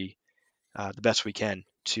technology the best we can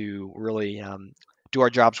to really do our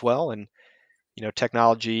jobs well. And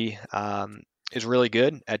technology is really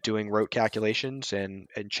good at doing rote calculations and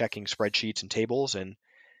checking spreadsheets and tables, and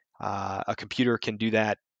a computer can do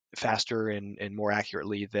that faster and more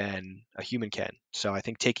accurately than a human can. So I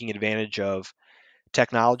think taking advantage of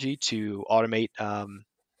technology to automate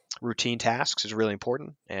routine tasks is really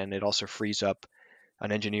important, and it also frees up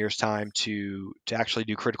an engineer's time to actually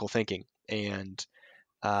do critical thinking and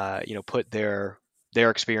put their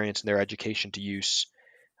experience and their education to use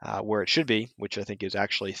where it should be, which I think is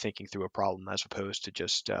actually thinking through a problem as opposed to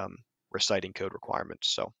just reciting code requirements.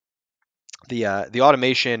 So the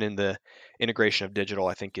automation and the integration of digital,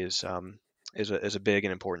 I think, is a big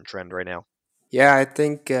and important trend right now. Yeah, I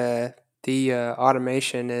think the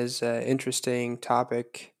automation is an interesting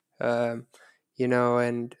topic. Um,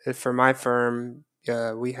 and for my firm,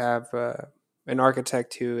 we have an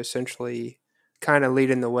architect who essentially kind of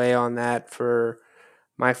leading the way on that for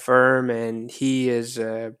my firm, and he has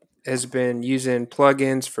been using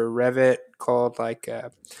plugins for Revit called like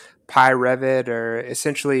PyRevit, or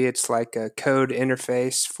essentially it's like a code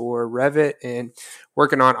interface for Revit, and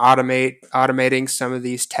working on automating some of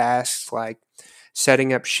these tasks like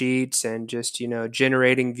setting up sheets and just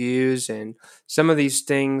generating views, and some of these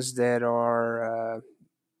things that are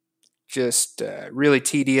just really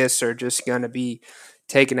tedious are just going to be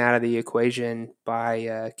taken out of the equation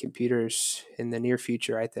by computers in the near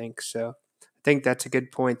future, I think. So I think that's a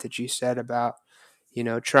good point that you said about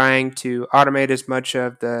trying to automate as much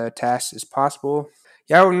of the tasks as possible.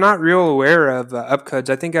 Yeah, I'm not real aware of upcodes.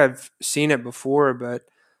 I think I've seen it before, but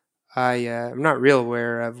I'm not real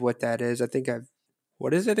aware of what that is. I think I've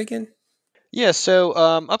what is it again? Yeah, so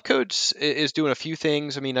Upcodes is doing a few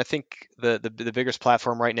things. I mean, I think the biggest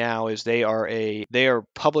platform right now is they are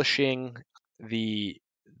publishing the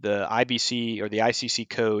the IBC or the ICC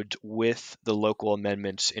code with the local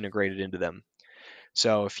amendments integrated into them.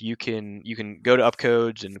 So if you can go to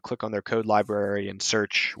Upcodes and click on their code library and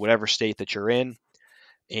search whatever state that you're in,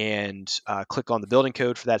 and click on the building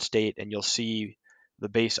code for that state, and you'll see the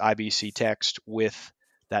base IBC text with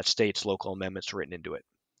that state's local amendments written into it.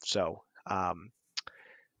 So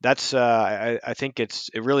that's I think it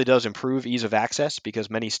really does improve ease of access because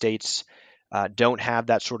many states don't have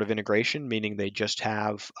that sort of integration, meaning they just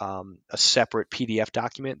have a separate PDF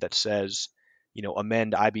document that says,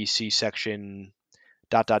 amend IBC section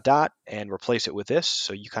dot dot dot and replace it with this.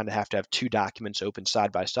 So you kind of have to have two documents open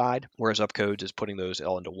side by side, whereas Upcodes is putting those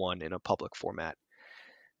all into one in a public format.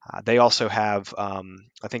 They also have,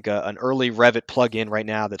 I think, an early Revit plugin right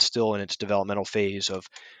now that's still in its developmental phase of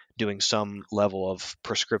doing some level of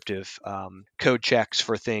prescriptive code checks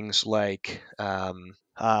for things like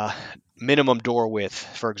minimum door width,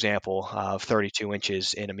 for example, of 32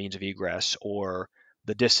 inches in a means of egress, or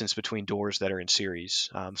the distance between doors that are in series.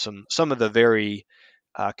 Some of the very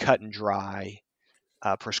cut and dry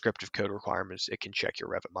prescriptive code requirements it can check your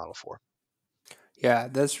Revit model for. Yeah,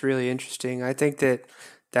 that's really interesting. I think that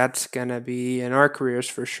that's going to be in our careers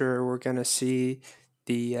for sure. We're going to see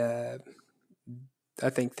the, I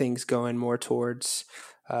think things going more towards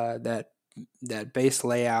that base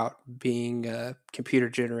layout being computer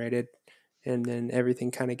generated, and then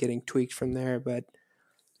everything kind of getting tweaked from there. But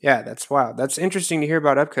yeah, that's wow. That's interesting to hear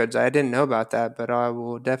about upcodes. I didn't know about that, but I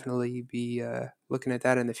will definitely be looking at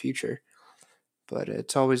that in the future. But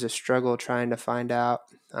it's always a struggle trying to find out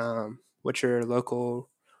what your local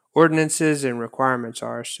ordinances and requirements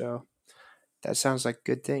are. So that sounds like a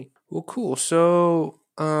good thing. Well, cool. So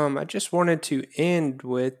I just wanted to end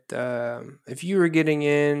with if you were getting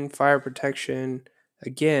in fire protection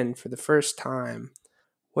again for the first time,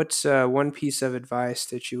 what's one piece of advice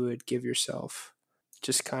that you would give yourself?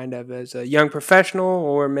 Just kind of as a young professional,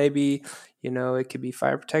 or maybe, it could be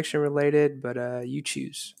fire protection related, but you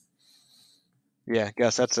choose. Yeah,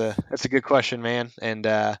 Gus, that's a good question, man, and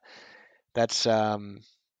that's that's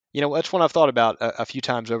one I've thought about a few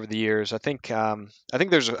times over the years. I think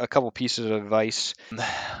there's a couple pieces of advice.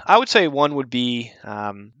 I would say one would be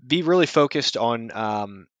really focused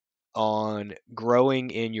on on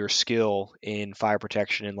growing in your skill in fire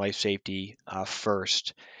protection and life safety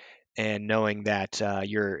first, and knowing that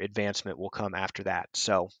your advancement will come after that.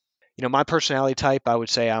 So, my personality type, I would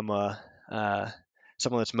say I'm a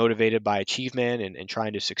someone that's motivated by achievement and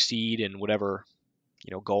trying to succeed in whatever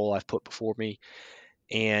goal I've put before me.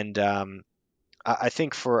 And I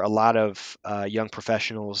think for a lot of young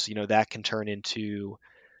professionals, that can turn into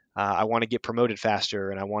I want to get promoted faster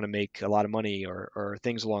and I want to make a lot of money, or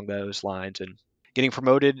things along those lines. And getting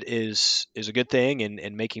promoted is a good thing,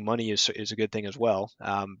 and making money is a good thing as well.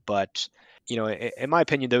 But in my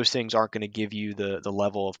opinion, those things aren't going to give you the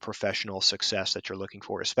level of professional success that you're looking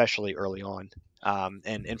for, especially early on.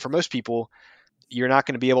 And for most people, you're not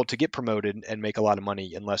going to be able to get promoted and make a lot of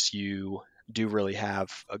money unless you do really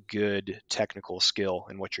have a good technical skill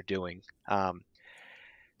in what you're doing.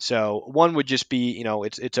 So one would just be,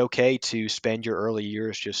 it's okay to spend your early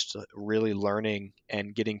years just really learning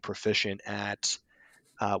and getting proficient at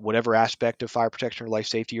whatever aspect of fire protection or life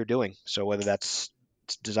safety you're doing. So whether that's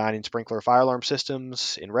designing sprinkler fire alarm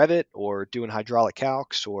systems in Revit, or doing hydraulic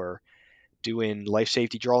calcs, or doing life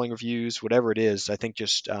safety drawing reviews, whatever it is, I think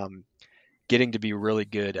just getting to be really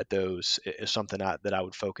good at those is something that I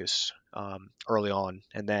would focus early on.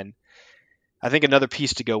 And then I think another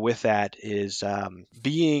piece to go with that is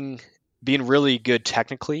being really good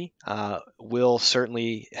technically will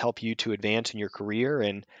certainly help you to advance in your career.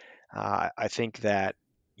 And I think that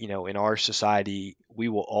in our society we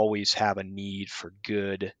will always have a need for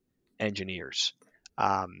good engineers.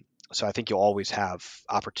 So I think you'll always have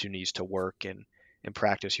opportunities to work and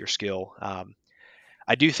practice your skill.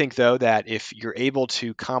 I do think, though, that if you're able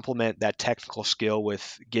to complement that technical skill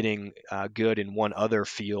with getting good in one other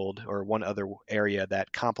field or one other area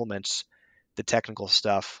that complements the technical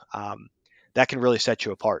stuff, that can really set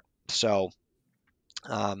you apart. So,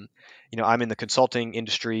 um, I'm in the consulting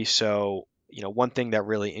industry, so one thing that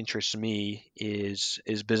really interests me is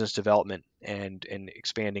business development and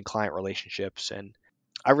expanding client relationships. And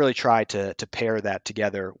I really try to pair that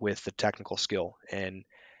together with the technical skill, and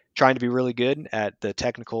trying to be really good at the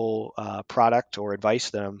technical product or advice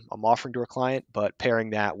that I'm offering to a client, but pairing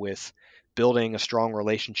that with building a strong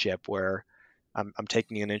relationship where I'm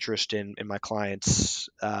taking an interest in my clients,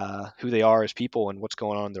 who they are as people and what's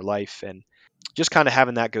going on in their life, and just kind of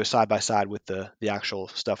having that go side by side with the actual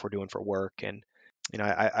stuff we're doing for work. And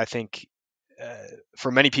I think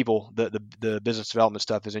for many people the business development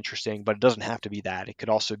stuff is interesting, but it doesn't have to be that. It could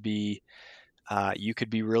also be you could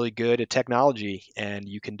be really good at technology and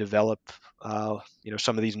you can develop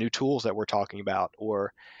some of these new tools that we're talking about,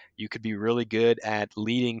 or you could be really good at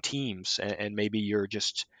leading teams, and maybe you're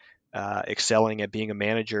just excelling at being a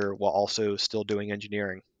manager while also still doing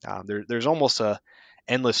engineering. There's almost a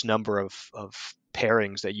endless number of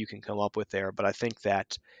pairings that you can come up with there, but I think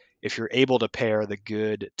that if you're able to pair the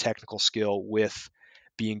good technical skill with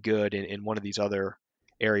being good in one of these other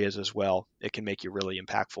areas as well, it can make you really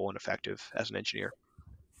impactful and effective as an engineer.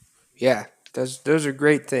 Yeah, those are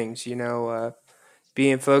great things.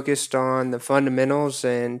 Being focused on the fundamentals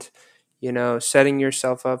and setting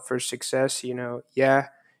yourself up for success. Yeah,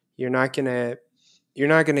 you're not gonna you're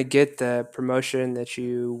not gonna get the promotion that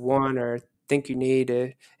you want or think you need,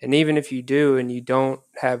 and even if you do and you don't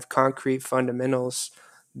have concrete fundamentals,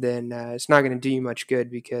 then it's not going to do you much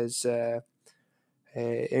good because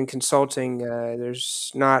in consulting,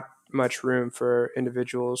 there's not much room for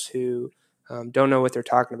individuals who don't know what they're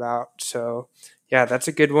talking about. So, yeah, that's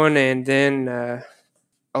a good one. And then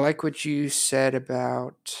I like what you said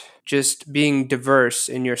about just being diverse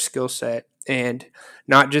in your skill set and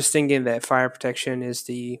not just thinking that fire protection is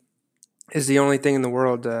the only thing in the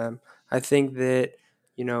world. I think that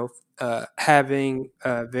having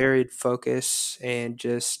a varied focus and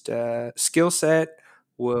just skill set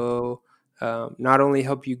will not only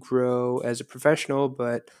help you grow as a professional,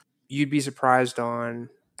 but you'd be surprised on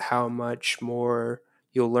how much more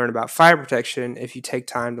you'll learn about fire protection if you take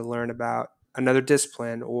time to learn about another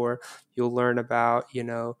discipline, or you'll learn about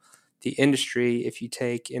the industry if you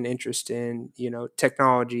take an interest in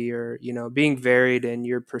technology, or being varied in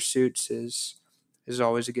your pursuits is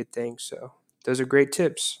always a good thing. So those are great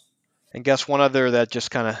tips. And guess one other that just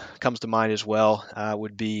kind of comes to mind as well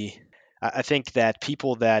would be I think that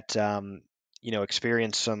people that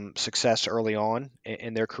experience some success early on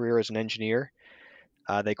in their career as an engineer,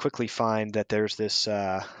 they quickly find that there's this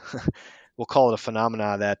we'll call it a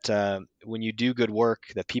phenomena that when you do good work,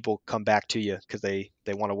 that people come back to you because they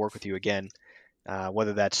want to work with you again,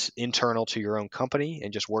 whether that's internal to your own company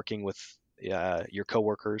and just working with your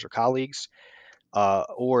coworkers or colleagues,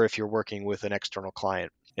 or if you're working with an external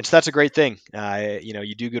client. And so that's a great thing.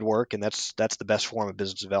 You do good work, and that's the best form of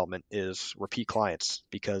business development is repeat clients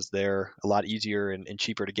because they're a lot easier and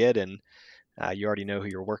cheaper to get, and you already know who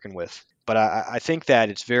you're working with. But I think that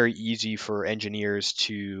it's very easy for engineers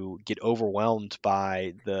to get overwhelmed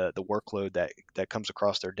by the workload that comes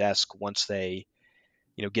across their desk once they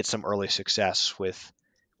get some early success with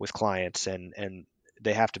clients, and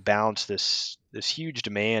they have to balance this huge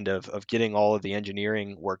demand of getting all of the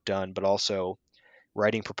engineering work done, but also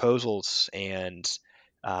writing proposals and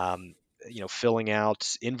um, filling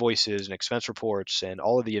out invoices and expense reports and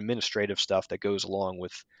all of the administrative stuff that goes along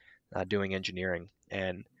with doing engineering,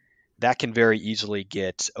 and that can very easily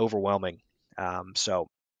get overwhelming. So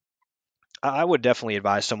I would definitely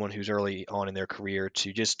advise someone who's early on in their career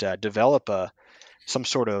to just develop some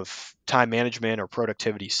sort of time management or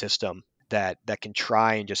productivity system that can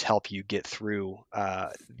try and just help you get through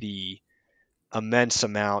the immense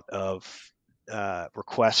amount of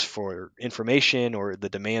requests for information or the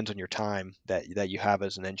demands on your time that you have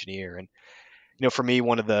as an engineer. And for me,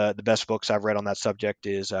 one of the best books I've read on that subject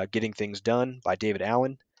is Getting Things Done by David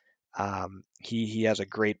Allen. He has a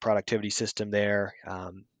great productivity system there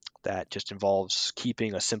that just involves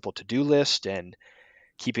keeping a simple to-do list and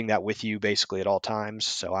keeping that with you basically at all times.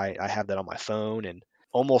 So I have that on my phone, and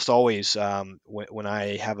almost always when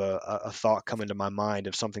I have a thought come into my mind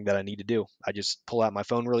of something that I need to do, I just pull out my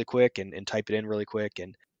phone really quick and type it in really quick.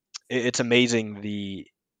 And it's amazing the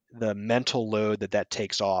mental load that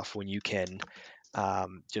takes off when you can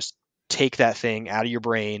just take that thing out of your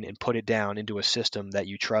brain and put it down into a system that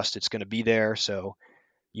you trust it's going to be there. So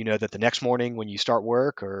you know that the next morning when you start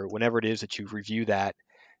work or whenever it is that you review that,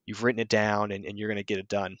 you've written it down and you're going to get it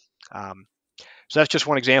done. Um, so that's just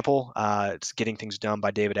one example. It's Getting Things Done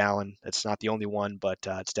by David Allen. It's not the only one, but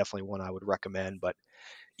it's definitely one I would recommend. But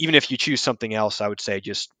even if you choose something else, I would say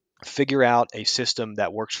just figure out a system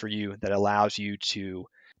that works for you that allows you to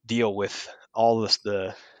deal with all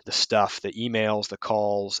the stuff, the emails, the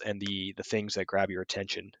calls, and the things that grab your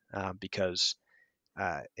attention. Because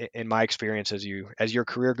in my experience, as your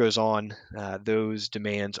career goes on, those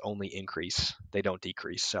demands only increase; they don't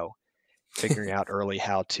decrease. So figuring out early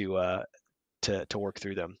how to work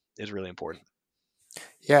through them is really important.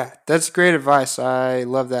 Yeah, that's great advice. I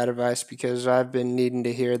love that advice because I've been needing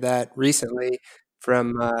to hear that recently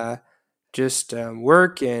from just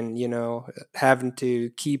work and having to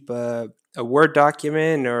keep a Word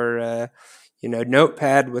document or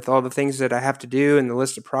notepad with all the things that I have to do and the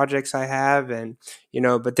list of projects I have, and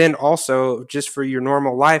but then also just for your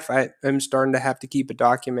normal life, I'm starting to have to keep a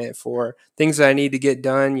document for things that I need to get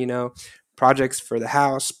done. Projects for the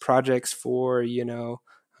house, projects for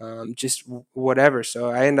just whatever. So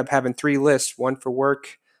I end up having three lists: one for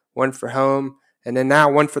work, one for home, and then now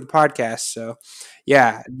one for the podcast. So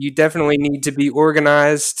yeah, you definitely need to be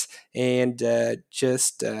organized and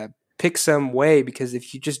just pick some way, because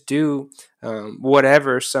if you just do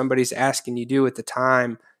whatever somebody's asking you do at the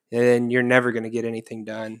time, then you're never going to get anything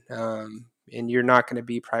done. And you're not going to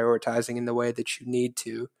be prioritizing in the way that you need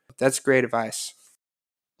to. That's great advice.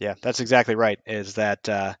 Yeah, that's exactly right. Is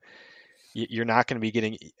that you're not going to be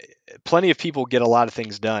getting plenty of people get a lot of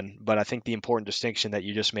things done, but I think the important distinction that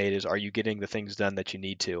you just made is, are you getting the things done that you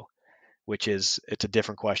need to? Which is, it's a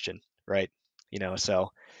different question, right?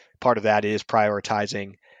 So part of that is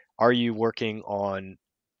prioritizing. Are you working on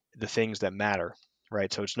the things that matter,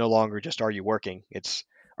 right? So it's no longer just, are you working? It's,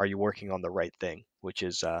 are you working on the right thing, which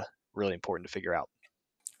is really important to figure out.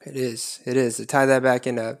 It is. It is. To tie that back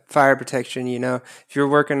into fire protection, if you're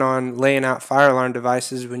working on laying out fire alarm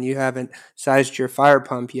devices when you haven't sized your fire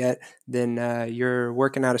pump yet, then you're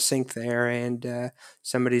working out of sync there, and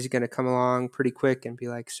somebody's going to come along pretty quick and be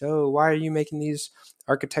like, "So, why are you making these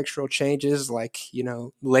architectural changes? Like,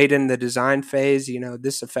 late in the design phase,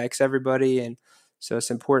 this affects everybody." And so it's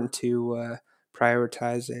important to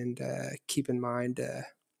prioritize and keep in mind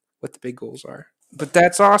what the big goals are. But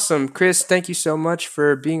that's awesome. Chris, thank you so much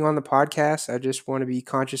for being on the podcast. I just want to be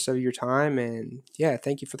conscious of your time. And yeah,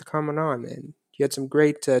 thank you for the coming on. And you had some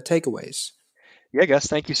great takeaways. Yeah, Gus,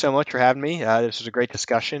 thank you so much for having me. This was a great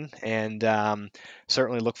discussion, and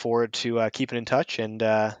certainly look forward to keeping in touch. And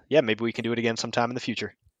yeah, maybe we can do it again sometime in the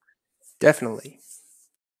future. Definitely.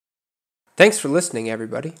 Thanks for listening,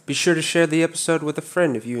 everybody. Be sure to share the episode with a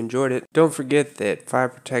friend if you enjoyed it. Don't forget that fire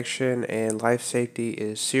protection and life safety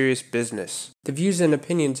is serious business. The views and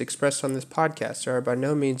opinions expressed on this podcast are by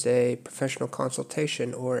no means a professional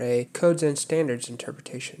consultation or a codes and standards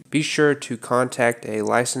interpretation. Be sure to contact a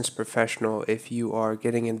licensed professional if you are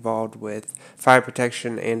getting involved with fire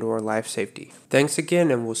protection and or life safety. Thanks again,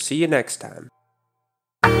 and we'll see you next time.